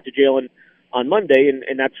actually talked to Jalen on Monday,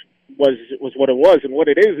 and that's was what it was. And what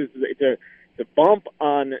it is it's a bump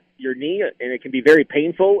on your knee, and it can be very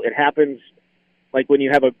painful. It happens like when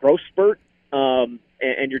you have a growth spurt,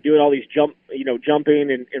 and you're doing all these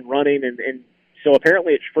jumping and running, and so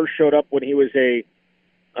apparently it first showed up when he was a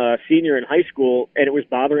senior in high school, and it was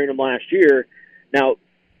bothering him last year. Now,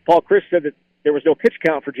 Paul Chryst said that there was no pitch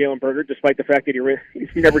count for Jalen Berger, despite the fact that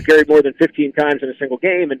he never carried more than 15 times in a single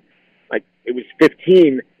game, and like it was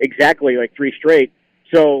 15 exactly, like 3 straight.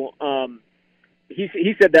 So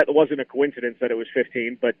he said that wasn't a coincidence that it was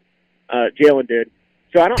 15, but Jalen did.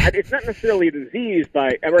 So it's not necessarily a disease or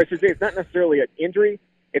I should say it's not necessarily an injury.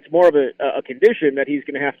 It's more of a condition that he's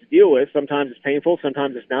going to have to deal with. Sometimes it's painful,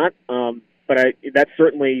 sometimes it's not. But that's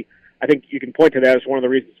certainly, I think you can point to that as one of the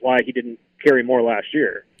reasons why he didn't carry more last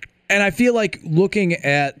year. And I feel like looking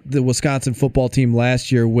at the Wisconsin football team last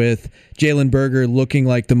year with Jalen Berger looking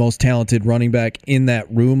like the most talented running back in that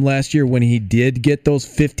room last year when he did get those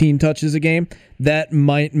 15 touches a game, that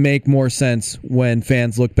might make more sense when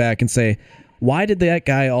fans look back and say, why did that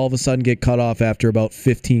guy all of a sudden get cut off after about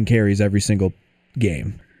 15 carries every single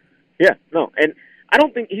game? Yeah, no, and I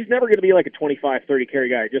don't think he's never going to be like a 25, 30 carry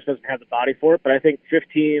guy. He just doesn't have the body for it. But I think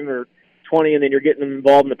 15 or 20, and then you're getting him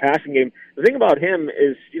involved in the passing game. The thing about him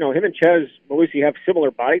is, him and Chez Mellusi have similar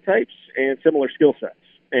body types and similar skill sets,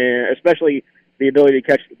 and especially the ability to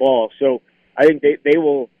catch the ball. So I think they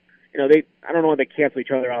will, I don't know if they cancel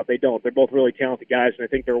each other out. They don't. They're both really talented guys, and I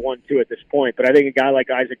think they're 1-2 at this point. But I think a guy like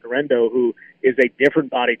Isaac Garendo, who is a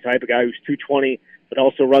different body type, a guy who's 220, but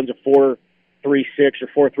also runs a 4.36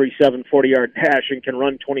 or 4.37 40-yard dash and can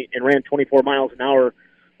run ran 24 miles an hour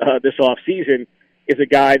this off season, is a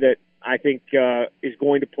guy that I think is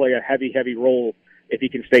going to play a heavy role if he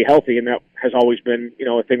can stay healthy, and that has always been,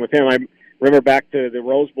 a thing with him. I remember back to the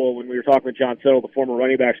Rose Bowl when we were talking with John Settle, the former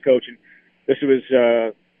running backs coach, and this was,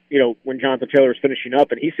 when Jonathan Taylor was finishing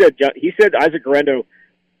up, and he said Isaac Garendo,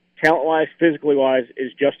 talent-wise, physically-wise,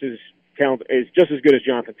 is just as good as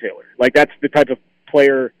Jonathan Taylor. Like, that's the type of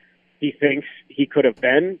player he thinks he could have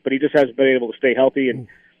been, but he just hasn't been able to stay healthy, and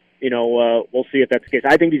we'll see if that's the case.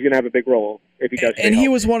 I think he's going to have a big role if he does. And he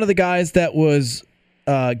was one of the guys that was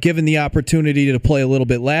given the opportunity to play a little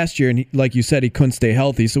bit last year, and like you said, he couldn't stay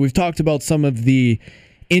healthy. So we've talked about some of the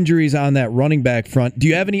injuries on that running back front. Do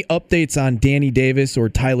you have any updates on Danny Davis or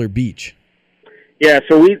Tyler Beach? Yeah,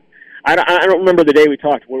 so I don't remember the day we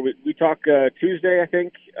talked. We talked Tuesday, I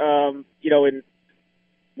think. And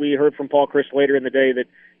we heard from Paul Chris later in the day that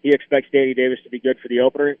he expects Danny Davis to be good for the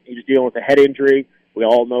opener. He was dealing with a head injury. We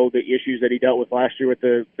all know the issues that he dealt with last year with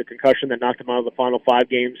the concussion that knocked him out of the final 5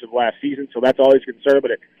 games of last season. So that's always a concern,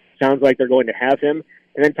 but it sounds like they're going to have him.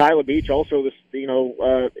 And then Tyler Beach also,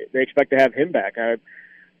 they expect to have him back.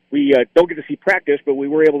 We don't get to see practice, but we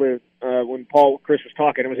were able to, when Paul Chris was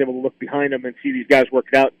talking, I was able to look behind him and see these guys work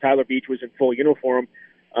it out. Tyler Beach was in full uniform.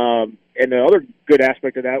 And the other good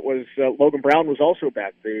aspect of that was Logan Brown was also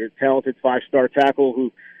back, the talented 5-star tackle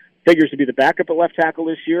who figures to be the backup at left tackle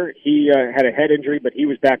this year. He had a head injury, but he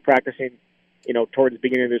was back practicing, towards the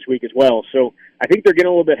beginning of this week as well. So I think they're getting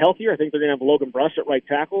a little bit healthier. I think they're going to have Logan Bruss at right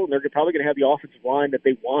tackle, and they're probably going to have the offensive line that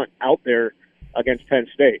they want out there against Penn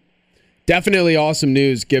State. Definitely awesome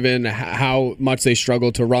news given how much they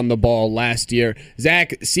struggled to run the ball last year.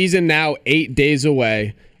 Zach, season now 8 days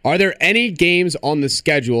away. Are there any games on the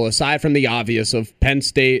schedule, aside from the obvious of Penn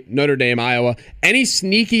State, Notre Dame, Iowa, any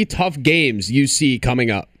sneaky tough games you see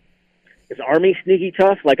coming up? Is Army sneaky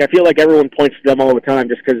tough? Like, I feel like everyone points to them all the time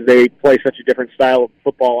just because they play such a different style of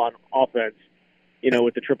football on offense,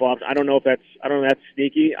 with the triple option. I don't know if that's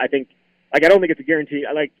sneaky. I don't think it's a guarantee.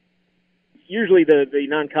 Usually the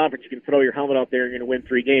non-conference, you can throw your helmet out there and you're going to win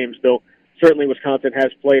 3 games, though certainly Wisconsin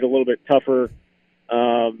has played a little bit tougher,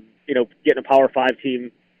 getting a Power 5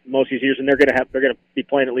 team most of these years, and they're going to be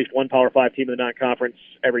playing at least one Power 5 team in the non-conference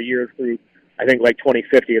every year through, I think, like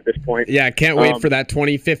 2050 at this point. Yeah, can't wait for that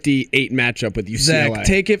 2058 matchup with UCLA. Zach,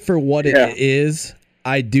 take it for what it is.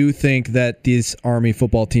 I do think that this Army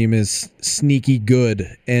football team is sneaky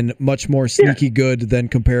good and much more sneaky good than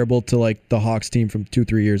comparable to like the Hawks team from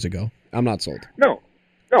 2-3 years ago. I'm not sold. No,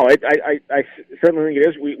 I certainly think it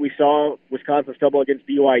is. We saw Wisconsin stumble against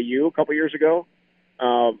BYU a couple years ago,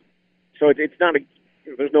 so it's not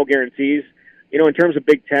there's no guarantees. In terms of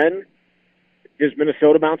Big Ten, does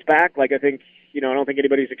Minnesota bounce back? I think I don't think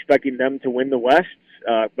anybody's expecting them to win the West,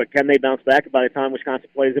 but can they bounce back by the time Wisconsin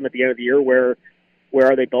plays them at the end of the year? Where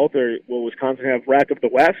are they both? Or will Wisconsin have rack up the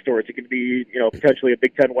West, or is it going to be potentially a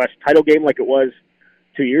Big Ten West title game like it was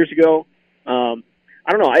 2 years ago?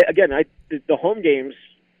 I don't know. The home games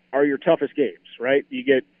are your toughest games, right? You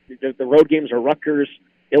get the road games are Rutgers,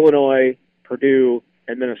 Illinois, Purdue,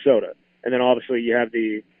 and Minnesota, and then obviously you have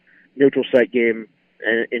the neutral site game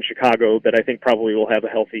in Chicago that I think probably will have a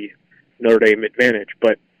healthy Notre Dame advantage.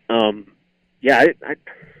 But I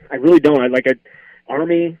really don't.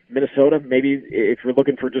 Army, Minnesota, maybe if you're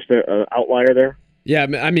looking for just an outlier there. Yeah,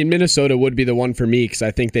 I mean, Minnesota would be the one for me because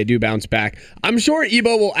I think they do bounce back. I'm sure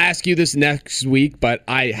Ebo will ask you this next week, but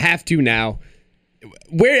I have to now.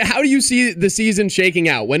 How do you see the season shaking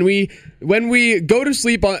out? When we go to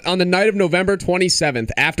sleep on the night of November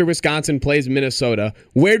 27th after Wisconsin plays Minnesota,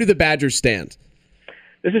 where do the Badgers stand?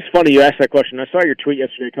 This is funny you asked that question. I saw your tweet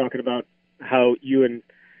yesterday talking about how you and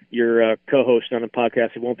your co-host on a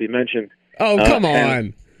podcast that won't be mentioned. Oh, come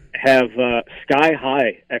on. Have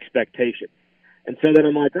sky-high expectations. And so then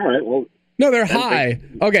I'm like, all right, well... No, they're high.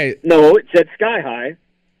 Okay. No, it said sky-high.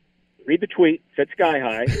 read the tweet, said Sky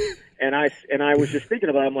High, and I was just thinking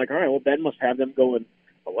about it. I'm like, all right, well, Ben must have them going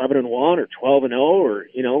 11-1 or 12-0, or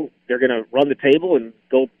they're going to run the table and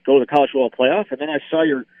go to the college football playoff. And then I saw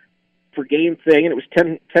your per game thing, and it was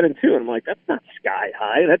 10-2, and I'm like, that's not Sky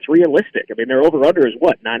High. That's realistic. I mean, their over under is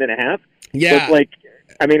what, 9.5? Yeah. So it's like,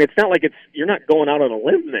 I mean, it's not like you're not going out on a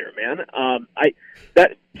limb there, man.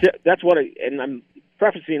 That's what and I'm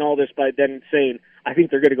prefacing all this by then saying I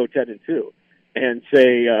think they're going to go 10-2, and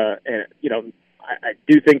say, I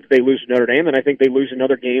do think they lose to Notre Dame, and I think they lose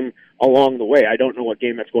another game along the way. I don't know what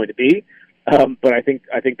game that's going to be, but I think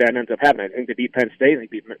that ends up happening. I think they beat Penn State, they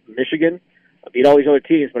beat Michigan, beat all these other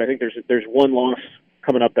teams, but I think there's one loss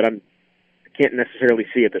coming up that I can't necessarily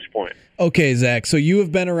see at this point. Okay, Zach, so you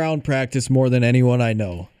have been around practice more than anyone I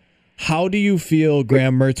know. How do you feel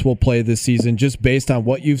Graham Mertz will play this season, just based on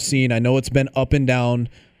what you've seen? I know it's been up and down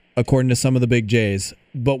according to some of the big J's,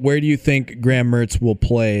 but where do you think Graham Mertz will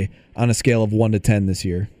play on a scale of 1 to 10 this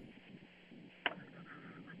year?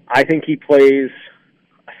 I think he plays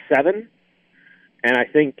a 7, and I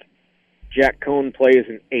think Jack Cohn plays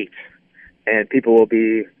an 8, and people will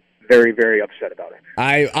be very, very upset about it.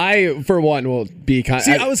 I for one will be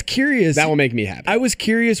I was curious. That will make me happy. I was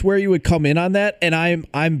curious where you would come in on that, and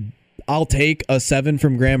I'll take a 7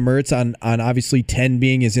 from Graham Mertz on obviously 10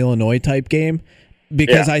 being his Illinois type game,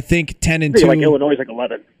 because I think 10-2 like Illinois is like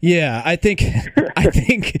 11. Yeah, I think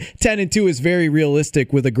 10-2 is very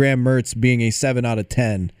realistic with a Graham Mertz being a 7 out of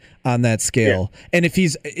 10 on that scale. Yeah. And if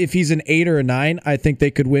he's an 8 or a 9, I think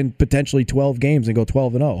they could win potentially 12 games and go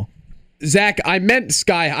 12-0. Zach, I meant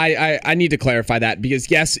Sky. I need to clarify that,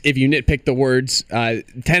 because yes, if you nitpick the words,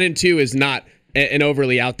 10-2 is not an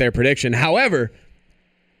overly out there prediction. However,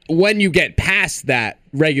 when you get past that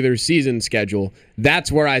regular season schedule,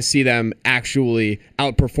 that's where I see them actually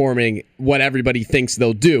outperforming what everybody thinks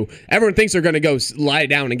they'll do. Everyone thinks they're going to go lie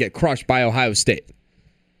down and get crushed by Ohio State.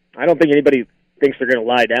 I don't think anybody thinks they're going to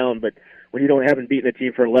lie down, but when you haven't beaten a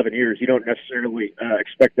team for 11 years, you don't necessarily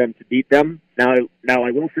expect them to beat them. Now,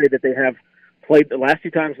 I will say that they have played the last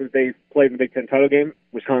 2 times that they played in the Big Ten title game.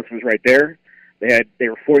 Wisconsin was right there. They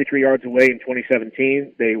were 43 yards away in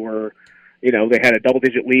 2017. They were, they had a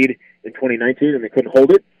double-digit lead in 2019, and they couldn't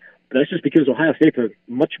hold it. But that's just because Ohio State's a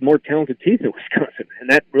much more talented team than Wisconsin, and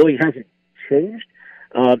that really hasn't changed.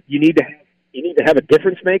 You need to have a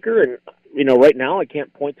difference maker, and right now I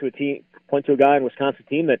can't point to a guy in Wisconsin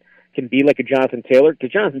team that can be like a Jonathan Taylor,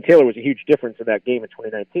 because Jonathan Taylor was a huge difference in that game in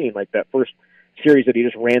 2019. Like that first series that he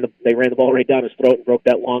just they ran the ball right down his throat and broke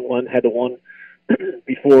that long one, had the one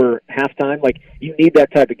before halftime. Like, you need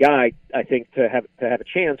that type of guy, I think, to have a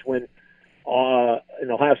chance when an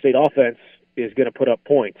Ohio State offense is going to put up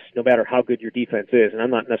points, no matter how good your defense is. And I'm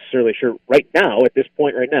not necessarily sure right now, at this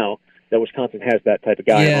point right now, that Wisconsin has that type of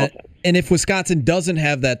guy on offense. And if Wisconsin doesn't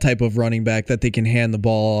have that type of running back that they can hand the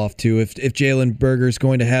ball off to, if Jalen Berger's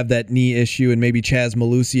going to have that knee issue and maybe Chaz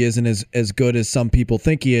Malusi isn't as good as some people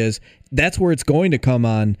think he is, that's where it's going to come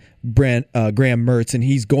on Graham Mertz, and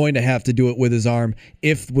he's going to have to do it with his arm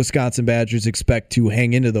if Wisconsin Badgers expect to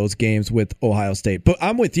hang into those games with Ohio State. But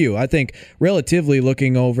I'm with you. I think relatively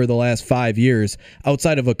looking over the last 5 years,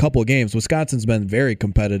 outside of a couple of games, Wisconsin's been very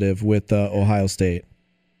competitive with Ohio State.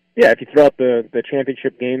 Yeah, if you throw out the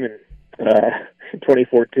championship game in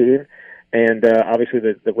 2014 and obviously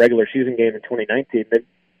the regular season game in 2019,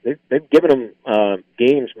 they've given them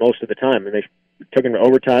games most of the time, and they took them to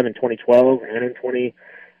overtime in 2012 and in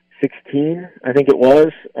 2016, I think it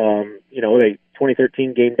was. The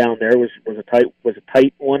 2013 game down there was a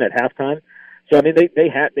tight one at halftime. So I mean,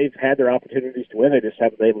 they've had their opportunities to win. They just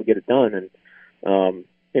haven't been able to get it done, and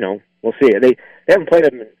we'll see. They haven't played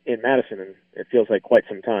them in Madison in, it feels like, quite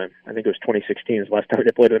some time. I think it was 2016 is the last time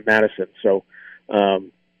they played in Madison. So,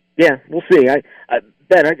 we'll see.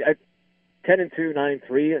 Ben, 10-2,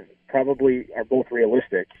 9-3 probably are both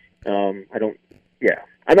realistic. I'm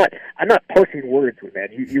not parsing words with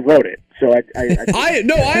that. You wrote it, so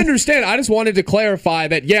I understand. I just wanted to clarify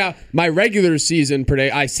that. My regular season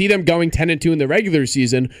prediction, I see them going 10-2 in the regular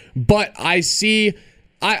season, but I see.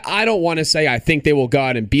 I don't want to say I think they will go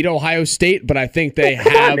out and beat Ohio State, but I think they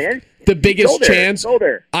have the biggest chance.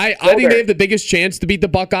 I think they have the biggest chance to beat the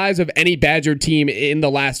Buckeyes of any Badger team in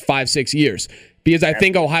the last 5-6 years, because I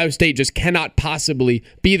think Ohio State just cannot possibly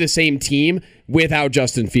be the same team without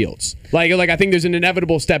Justin Fields. Like I think there's an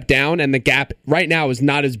inevitable step down, and the gap right now is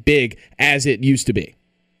not as big as it used to be.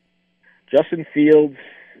 Justin Fields,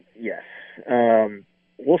 yes.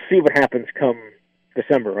 We'll see what happens come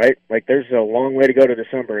December, right? Like, there's a long way to go to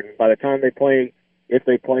December, and by the time if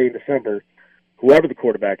they play in December, whoever the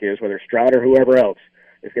quarterback is, whether it's Stroud or whoever else,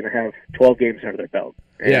 is going to have 12 games under their belt,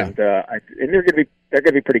 and Yeah. and they're going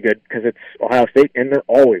to be pretty good because it's Ohio State, and they're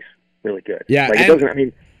always really good. Yeah, like it and- doesn't. I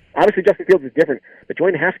mean, obviously Justin Fields is different, but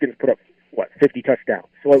Dwayne Haskins put up 50 touchdowns,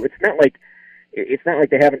 so it's not like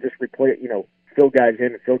they haven't just fill guys in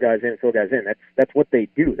and fill guys in and fill guys in. That's what they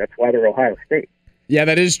do. That's why they're Ohio State. Yeah,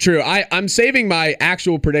 that is true. I'm saving my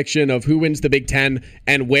actual prediction of who wins the Big Ten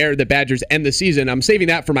and where the Badgers end the season. I'm saving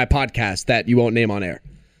that for my podcast that you won't name on air.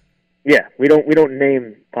 Yeah, we don't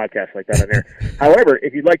name podcasts like that on air. However,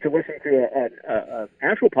 if you'd like to listen to an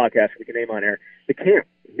actual podcast we can name on air, The Camp,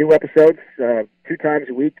 new episodes 2 times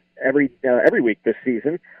a week, every week this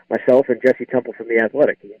season. Myself and Jesse Temple from The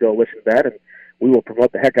Athletic. You can go listen to that, and we will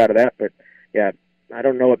promote the heck out of that. But yeah, I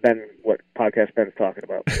don't know what podcast Ben's talking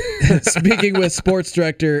about. Speaking with sports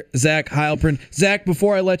director Zach Heilprin. Zach,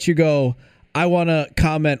 before I let you go, I want to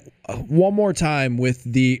comment one more time with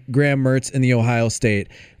the Graham Mertz and the Ohio State.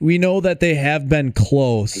 We know that they have been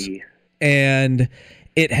close, and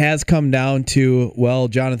it has come down to, well,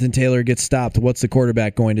 Jonathan Taylor gets stopped. What's the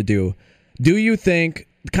quarterback going to do? Do you think,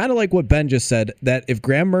 kind of like what Ben just said, that if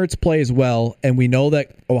Graham Mertz plays well, and we know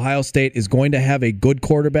that Ohio State is going to have a good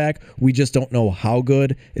quarterback, we just don't know how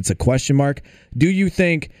good, it's a question mark, do you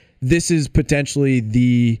think this is potentially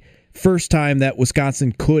the first time that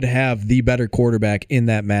Wisconsin could have the better quarterback in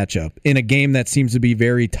that matchup, in a game that seems to be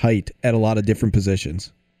very tight at a lot of different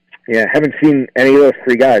positions? Yeah, haven't seen any of those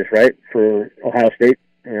 3 guys, right, for Ohio State.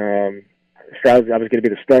 Stroud's obviously going to be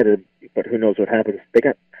the starter, but who knows what happens. They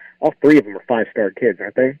got all 3 of them are 5-star kids,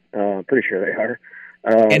 aren't they? Pretty sure they are.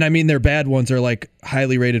 And I mean, their bad ones are like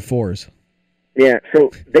highly rated 4s. Yeah,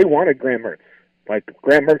 so they wanted Graham Mertz. Like,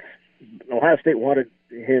 Graham Mertz, Ohio State wanted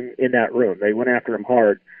him in that room. They went after him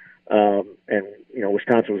hard, and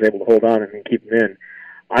Wisconsin was able to hold on and keep him in.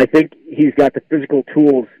 I think he's got the physical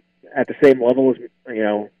tools at the same level as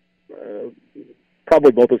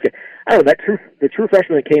probably both those guys. I don't know, the true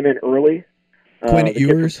freshman that came in early, Quinn the kid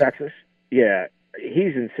from Ewers? Texas. Yeah,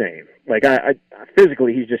 he's insane. Like, I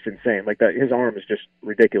physically, he's just insane. Like, his arm is just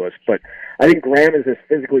ridiculous. But I think Graham is as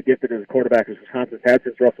physically gifted as a quarterback as Wisconsin's had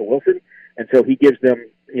since Russell Wilson, and so he gives them,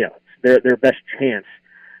 their best chance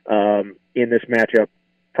in this matchup,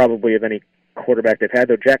 probably of any quarterback they've had.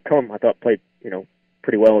 Though Jack Cohn, I thought, played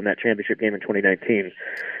pretty well in that championship game in 2019.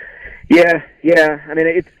 Yeah. I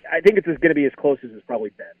mean, I think it's going to be as close as it's probably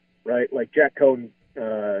been, right? Like, Jack Cohn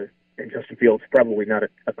and Justin Fields, probably not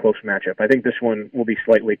a close matchup. I think this one will be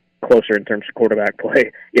slightly closer in terms of quarterback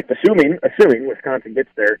play. If assuming Wisconsin gets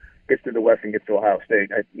to the West and gets to Ohio State,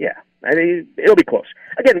 I mean, it'll be close.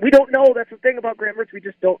 Again, we don't know. That's the thing about Graham Mertz.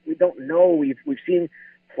 We don't know. We've seen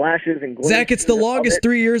flashes and glimpses. Zach, it's the longest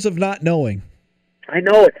 3 years of not knowing. I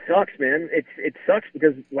know, it sucks, man. It sucks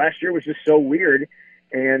because last year was just so weird,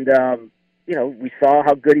 and we saw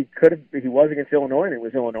how good he was against Illinois, and it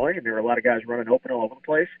was Illinois, and there were a lot of guys running open all over the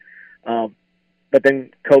place. But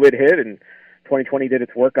then COVID hit, and 2020 did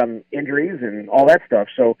its work on injuries and all that stuff.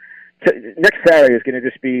 So next Saturday is going to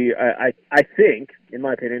just be, I think, in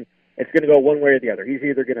my opinion, it's going to go one way or the other. He's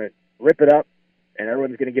either going to rip it up, and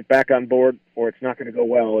everyone's going to get back on board, or it's not going to go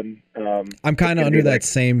well. And I'm kind of under that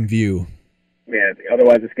same view. Yeah,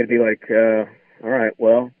 otherwise it's going to be like, all right,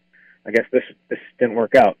 well, I guess this didn't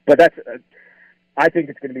work out. But that's, I think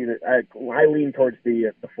it's going to be I lean towards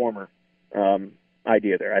the former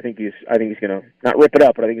idea there. I think he's going to not rip it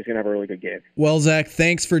up, but I think he's going to have a really good game. Well, Zach,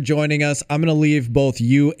 thanks for joining us. I'm going to leave both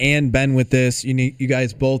you and Ben with this. You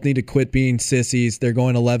guys both need to quit being sissies. They're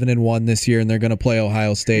going 11-1 this year, and they're going to play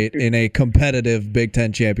Ohio State in a competitive Big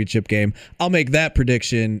Ten championship game. I'll make that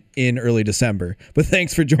prediction in early December. But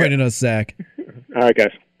thanks for joining us, Zach. All right,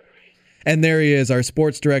 guys. And there he is, our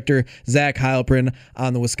sports director, Zach Heilprin,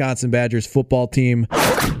 on the Wisconsin Badgers football team.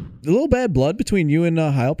 A little bad blood between you and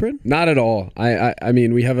Heilprin? Not at all. I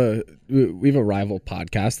mean, we have a rival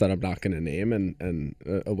podcast that I'm not going to name and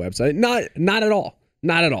a website. Not at all.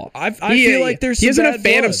 Not at all. I feel like there's some he isn't bad a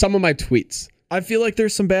fan blood. of some of my tweets. I feel like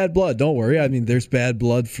there's some bad blood. Don't worry. I mean, there's bad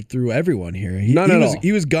blood through everyone here.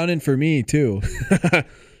 He was gunning for me too.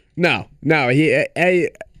 No.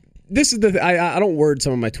 This is I don't word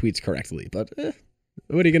some of my tweets correctly, but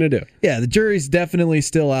what are you gonna do? Yeah, the jury's definitely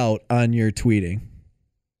still out on your tweeting.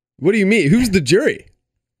 What do you mean? Who's the jury?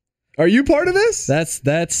 Are you part of this?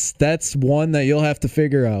 That's one that you'll have to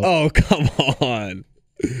figure out. Oh, come on.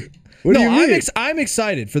 What do you mean? I'm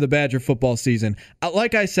excited for the Badger football season.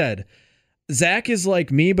 Like I said, Zach is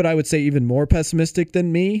like me, but I would say even more pessimistic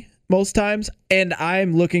than me most times. And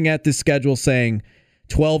I'm looking at this schedule saying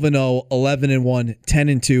 12-0, 11-1,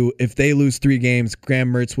 10-2. If they lose 3 games,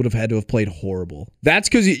 Graham Mertz would have had to have played horrible. That's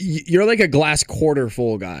because you're like a glass quarter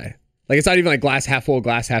full guy. Like, it's not even like glass half full,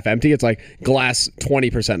 glass half empty. It's like glass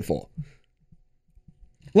 20% full.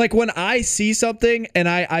 Like, when I see something and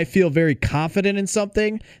I feel very confident in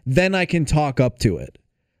something, then I can talk up to it.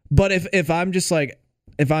 But if I'm just like,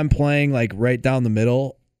 if I'm playing like right down the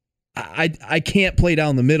middle, I can't play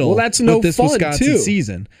down the middle. Well, that's no with this fun, Wisconsin too.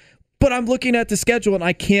 season. But I'm looking at the schedule and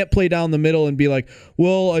I can't play down the middle and be like,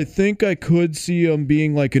 well, I think I could see them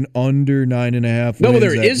being like an under 9.5. No, wins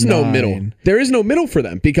there at is no 9. middle. There is no middle for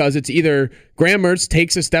them because it's either Graham Mertz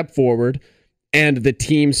takes a step forward and the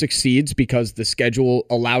team succeeds because the schedule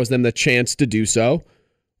allows them the chance to do so,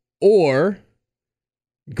 or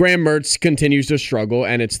Graham Mertz continues to struggle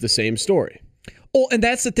and it's the same story. Oh, and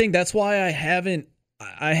that's the thing. That's why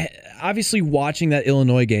I obviously watching that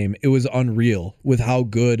Illinois game, it was unreal with how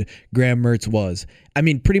good Graham Mertz was. I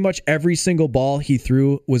mean, pretty much every single ball he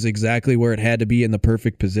threw was exactly where it had to be in the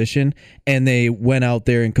perfect position, and they went out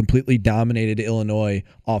there and completely dominated Illinois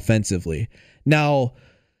offensively. Now,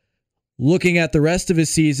 looking at the rest of his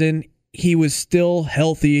season, he was still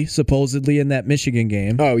healthy, supposedly, in that Michigan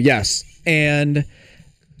game. Oh, yes. And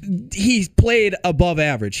he played above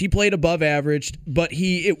average. He played above average, but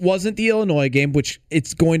it wasn't the Illinois game, which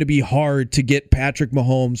it's going to be hard to get Patrick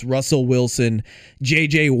Mahomes, Russell Wilson,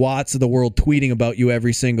 J.J. Watts of the world tweeting about you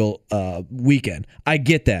every single weekend. I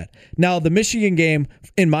get that. Now, the Michigan game,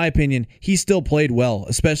 in my opinion, he still played well,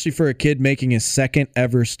 especially for a kid making his second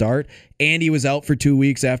ever start, and he was out for 2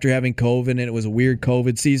 weeks after having COVID, and it was a weird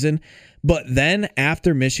COVID season. But then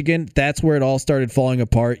after Michigan, that's where it all started falling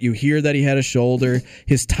apart. You hear that he had a shoulder.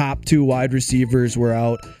 His top 2 wide receivers were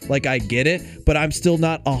out. Like, I get it, but I'm still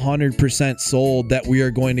not 100% sold that we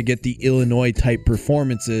are going to get the Illinois-type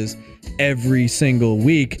performances every single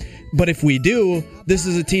week. But if we do, this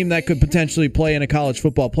is a team that could potentially play in a college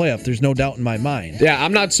football playoff. There's no doubt in my mind. Yeah,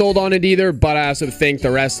 I'm not sold on it either, but I also think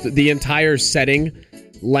the entire setting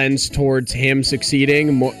lends towards him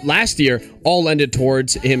succeeding. Last year, all lended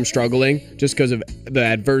towards him struggling just because of the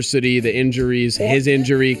adversity, the injuries, his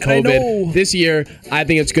injury, COVID. This year, I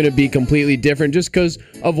think it's going to be completely different just because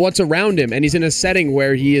of what's around him, and he's in a setting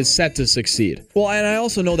where he is set to succeed. Well, and I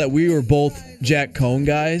also know that we were both Jack Cohn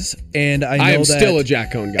guys, and I am still a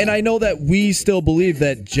Jack Cohn guy. And I know that we still believe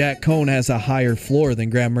that Jack Cohn has a higher floor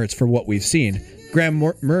than Graham Mertz for what we've seen. Graham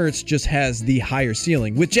Mertz just has the higher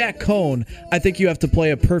ceiling. With Jack Cohn, I think you have to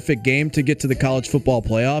play a perfect game to get to the college football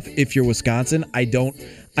playoff. If you're Wisconsin,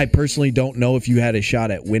 I personally don't know if you had a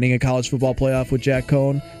shot at winning a college football playoff with Jack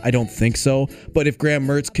Cohn. I don't think so. But if Graham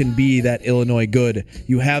Mertz can be that Illinois good,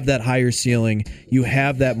 you have that higher ceiling. You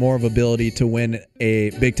have that more of ability to win a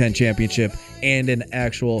Big Ten championship and an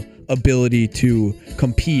actual ability to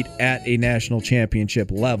compete at a national championship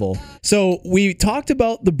level. So we talked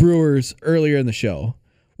about the Brewers earlier in the show.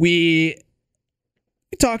 We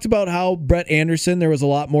talked about how Brett Anderson, there was a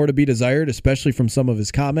lot more to be desired, especially from some of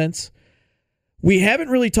his comments. We haven't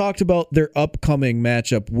really talked about their upcoming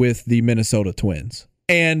matchup with the Minnesota Twins.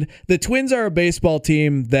 And the Twins are a baseball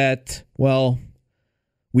team that, well,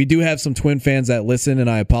 we do have some Twin fans that listen, and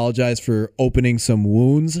I apologize for opening some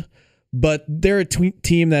wounds. But they're a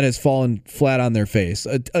team that has fallen flat on their face.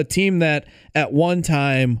 A team that at one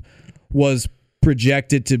time was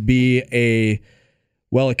projected to be a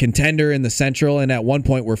contender in the Central, and at one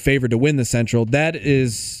point were favored to win the Central. That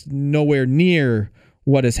is nowhere near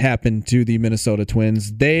what has happened to the Minnesota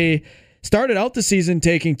Twins. They started out the season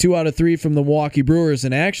taking 2 out of 3 from the Milwaukee Brewers,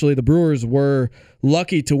 and actually the Brewers were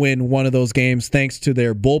lucky to win one of those games thanks to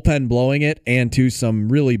their bullpen blowing it and to some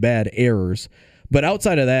really bad errors. But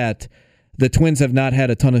outside of that, the Twins have not had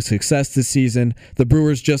a ton of success this season. The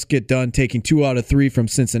Brewers just get done taking 2 out of 3 from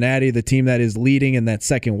Cincinnati, the team that is leading in that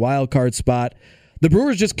second wild card spot. The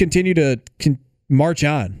Brewers just continue to march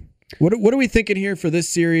on. What are we thinking here for this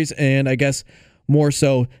series, and I guess more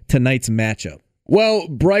so tonight's matchup? Well,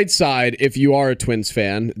 bright side, if you are a Twins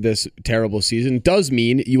fan, this terrible season does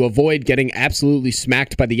mean you avoid getting absolutely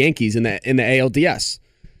smacked by the Yankees in the ALDS.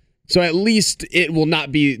 So at least it will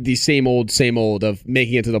not be the same old of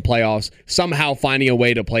making it to the playoffs, somehow finding a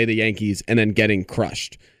way to play the Yankees and then getting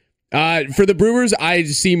crushed. For the Brewers, I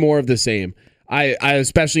see more of the same. I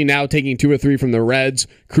especially now taking 2 or 3 from the Reds.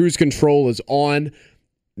 Cruise control is on.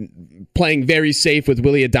 Playing very safe with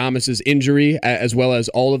Willy Adames' injury, as well as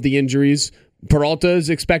all of the injuries. Peralta is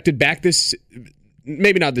expected back this,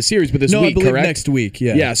 maybe not this series, but this week, I believe correct? Next week,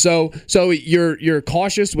 yeah. Yeah, so you're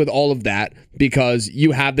cautious with all of that because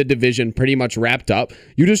you have the division pretty much wrapped up.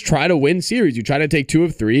 You just try to win series. You try to take 2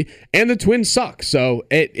 of 3, and the Twins suck, so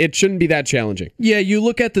it shouldn't be that challenging. Yeah, you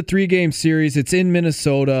look at the 3-game series. It's in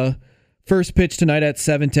Minnesota. First pitch tonight at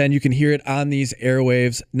 7:10. You can hear it on these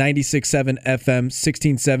airwaves, 96.7 FM,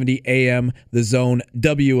 1670 AM, The Zone,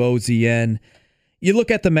 WOZN. You look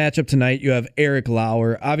at the matchup tonight, you have Eric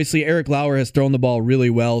Lauer. Obviously, Eric Lauer has thrown the ball really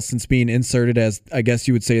well since being inserted as, I guess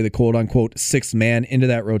you would say, the quote-unquote sixth man into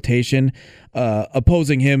that rotation.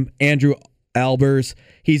 Opposing him, Andrew Albers.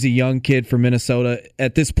 He's a young kid from Minnesota.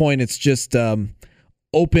 At this point, it's just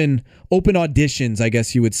open auditions, I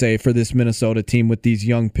guess you would say, for this Minnesota team with these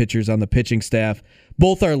young pitchers on the pitching staff.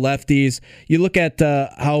 Both are lefties. You look at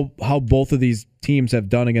how both of these teams have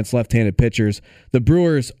done against left-handed pitchers. The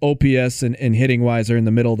Brewers' OPS and hitting-wise are in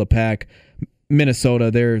the middle of the pack.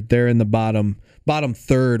 Minnesota, they're in the bottom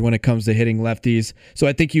third when it comes to hitting lefties. So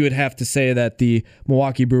I think you would have to say that the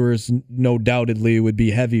Milwaukee Brewers no doubtedly would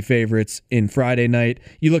be heavy favorites in Friday night.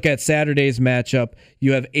 You look at Saturday's matchup,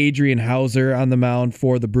 you have Adrian Hauser on the mound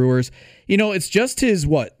for the Brewers. You know, it's just his,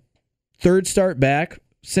 third start back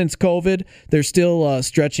since COVID. They're still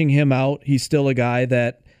stretching him out. He's still a guy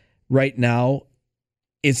that right now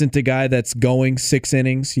isn't a guy that's going 6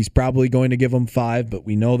 innings. He's probably going to give him 5, but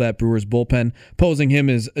we know that Brewers bullpen posing him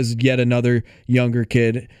is yet another younger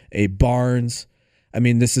kid, a Barnes. I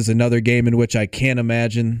mean, this is another game in which I can't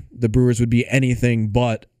imagine the Brewers would be anything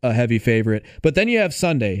but a heavy favorite. But then you have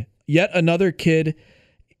Sunday, yet another kid,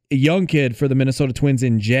 a young kid for the Minnesota Twins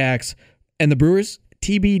in Jax, and the Brewers,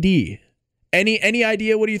 TBD. Any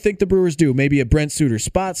idea what do you think the Brewers do? Maybe a Brent Suter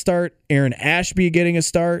spot start, Aaron Ashby getting a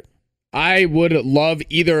start? I would love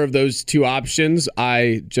either of those two options.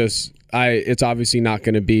 It's obviously not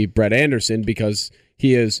going to be Brett Anderson because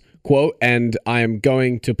he is, quote, and I am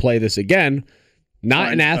going to play this again,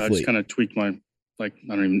 not an athlete. Just kind of tweaked my,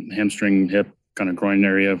 hamstring, hip, kind of groin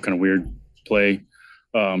area, kind of weird play,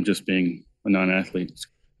 just being a non-athlete.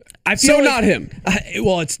 I feel like, not him.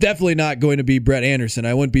 It's definitely not going to be Brett Anderson.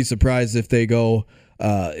 I wouldn't be surprised if they go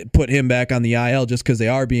put him back on the IL just because they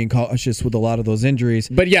are being cautious with a lot of those injuries.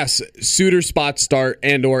 But yes, Suter spot start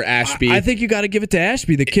and or Ashby. I think you got to give it to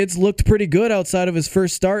Ashby. The kid's looked pretty good outside of his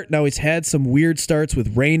first start. Now he's had some weird starts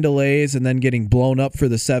with rain delays and then getting blown up for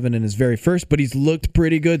the 7 in his very first, but he's looked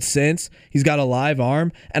pretty good since. He's got a live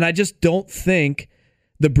arm, and I just don't think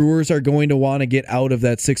the Brewers are going to want to get out of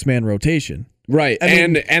that 6-man rotation. Right,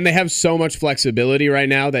 and they have so much flexibility right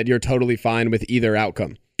now that you're totally fine with either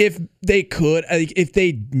outcome. If they could, if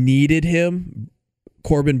they needed him,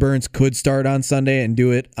 Corbin Burns could start on Sunday and do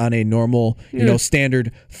it on a normal,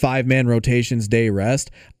 standard 5-man rotations day rest.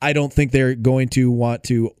 I don't think they're going to want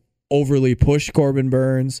to overly push Corbin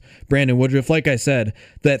Burns, Brandon Woodruff. Like I said,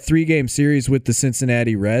 that 3-game series with the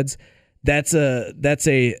Cincinnati Reds, that's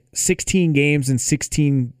a 16 games and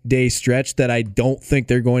 16-day stretch that I don't think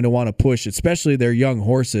they're going to want to push, especially their young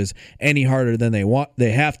horses, any harder than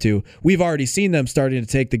they have to. We've already seen them starting to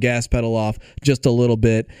take the gas pedal off just a little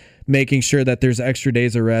bit, making sure that there's extra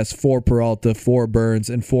days of rest for Peralta, for Burns,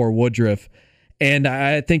 and for Woodruff. And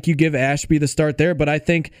I think you give Ashby the start there, but I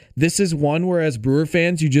think this is one where, as Brewer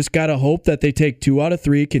fans, you just got to hope that they take 2 out of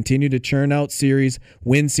 3, continue to churn out series,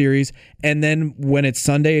 win series, and then when it's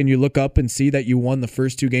Sunday and you look up and see that you won the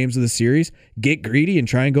first 2 games of the series, get greedy and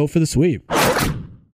try and go for the sweep.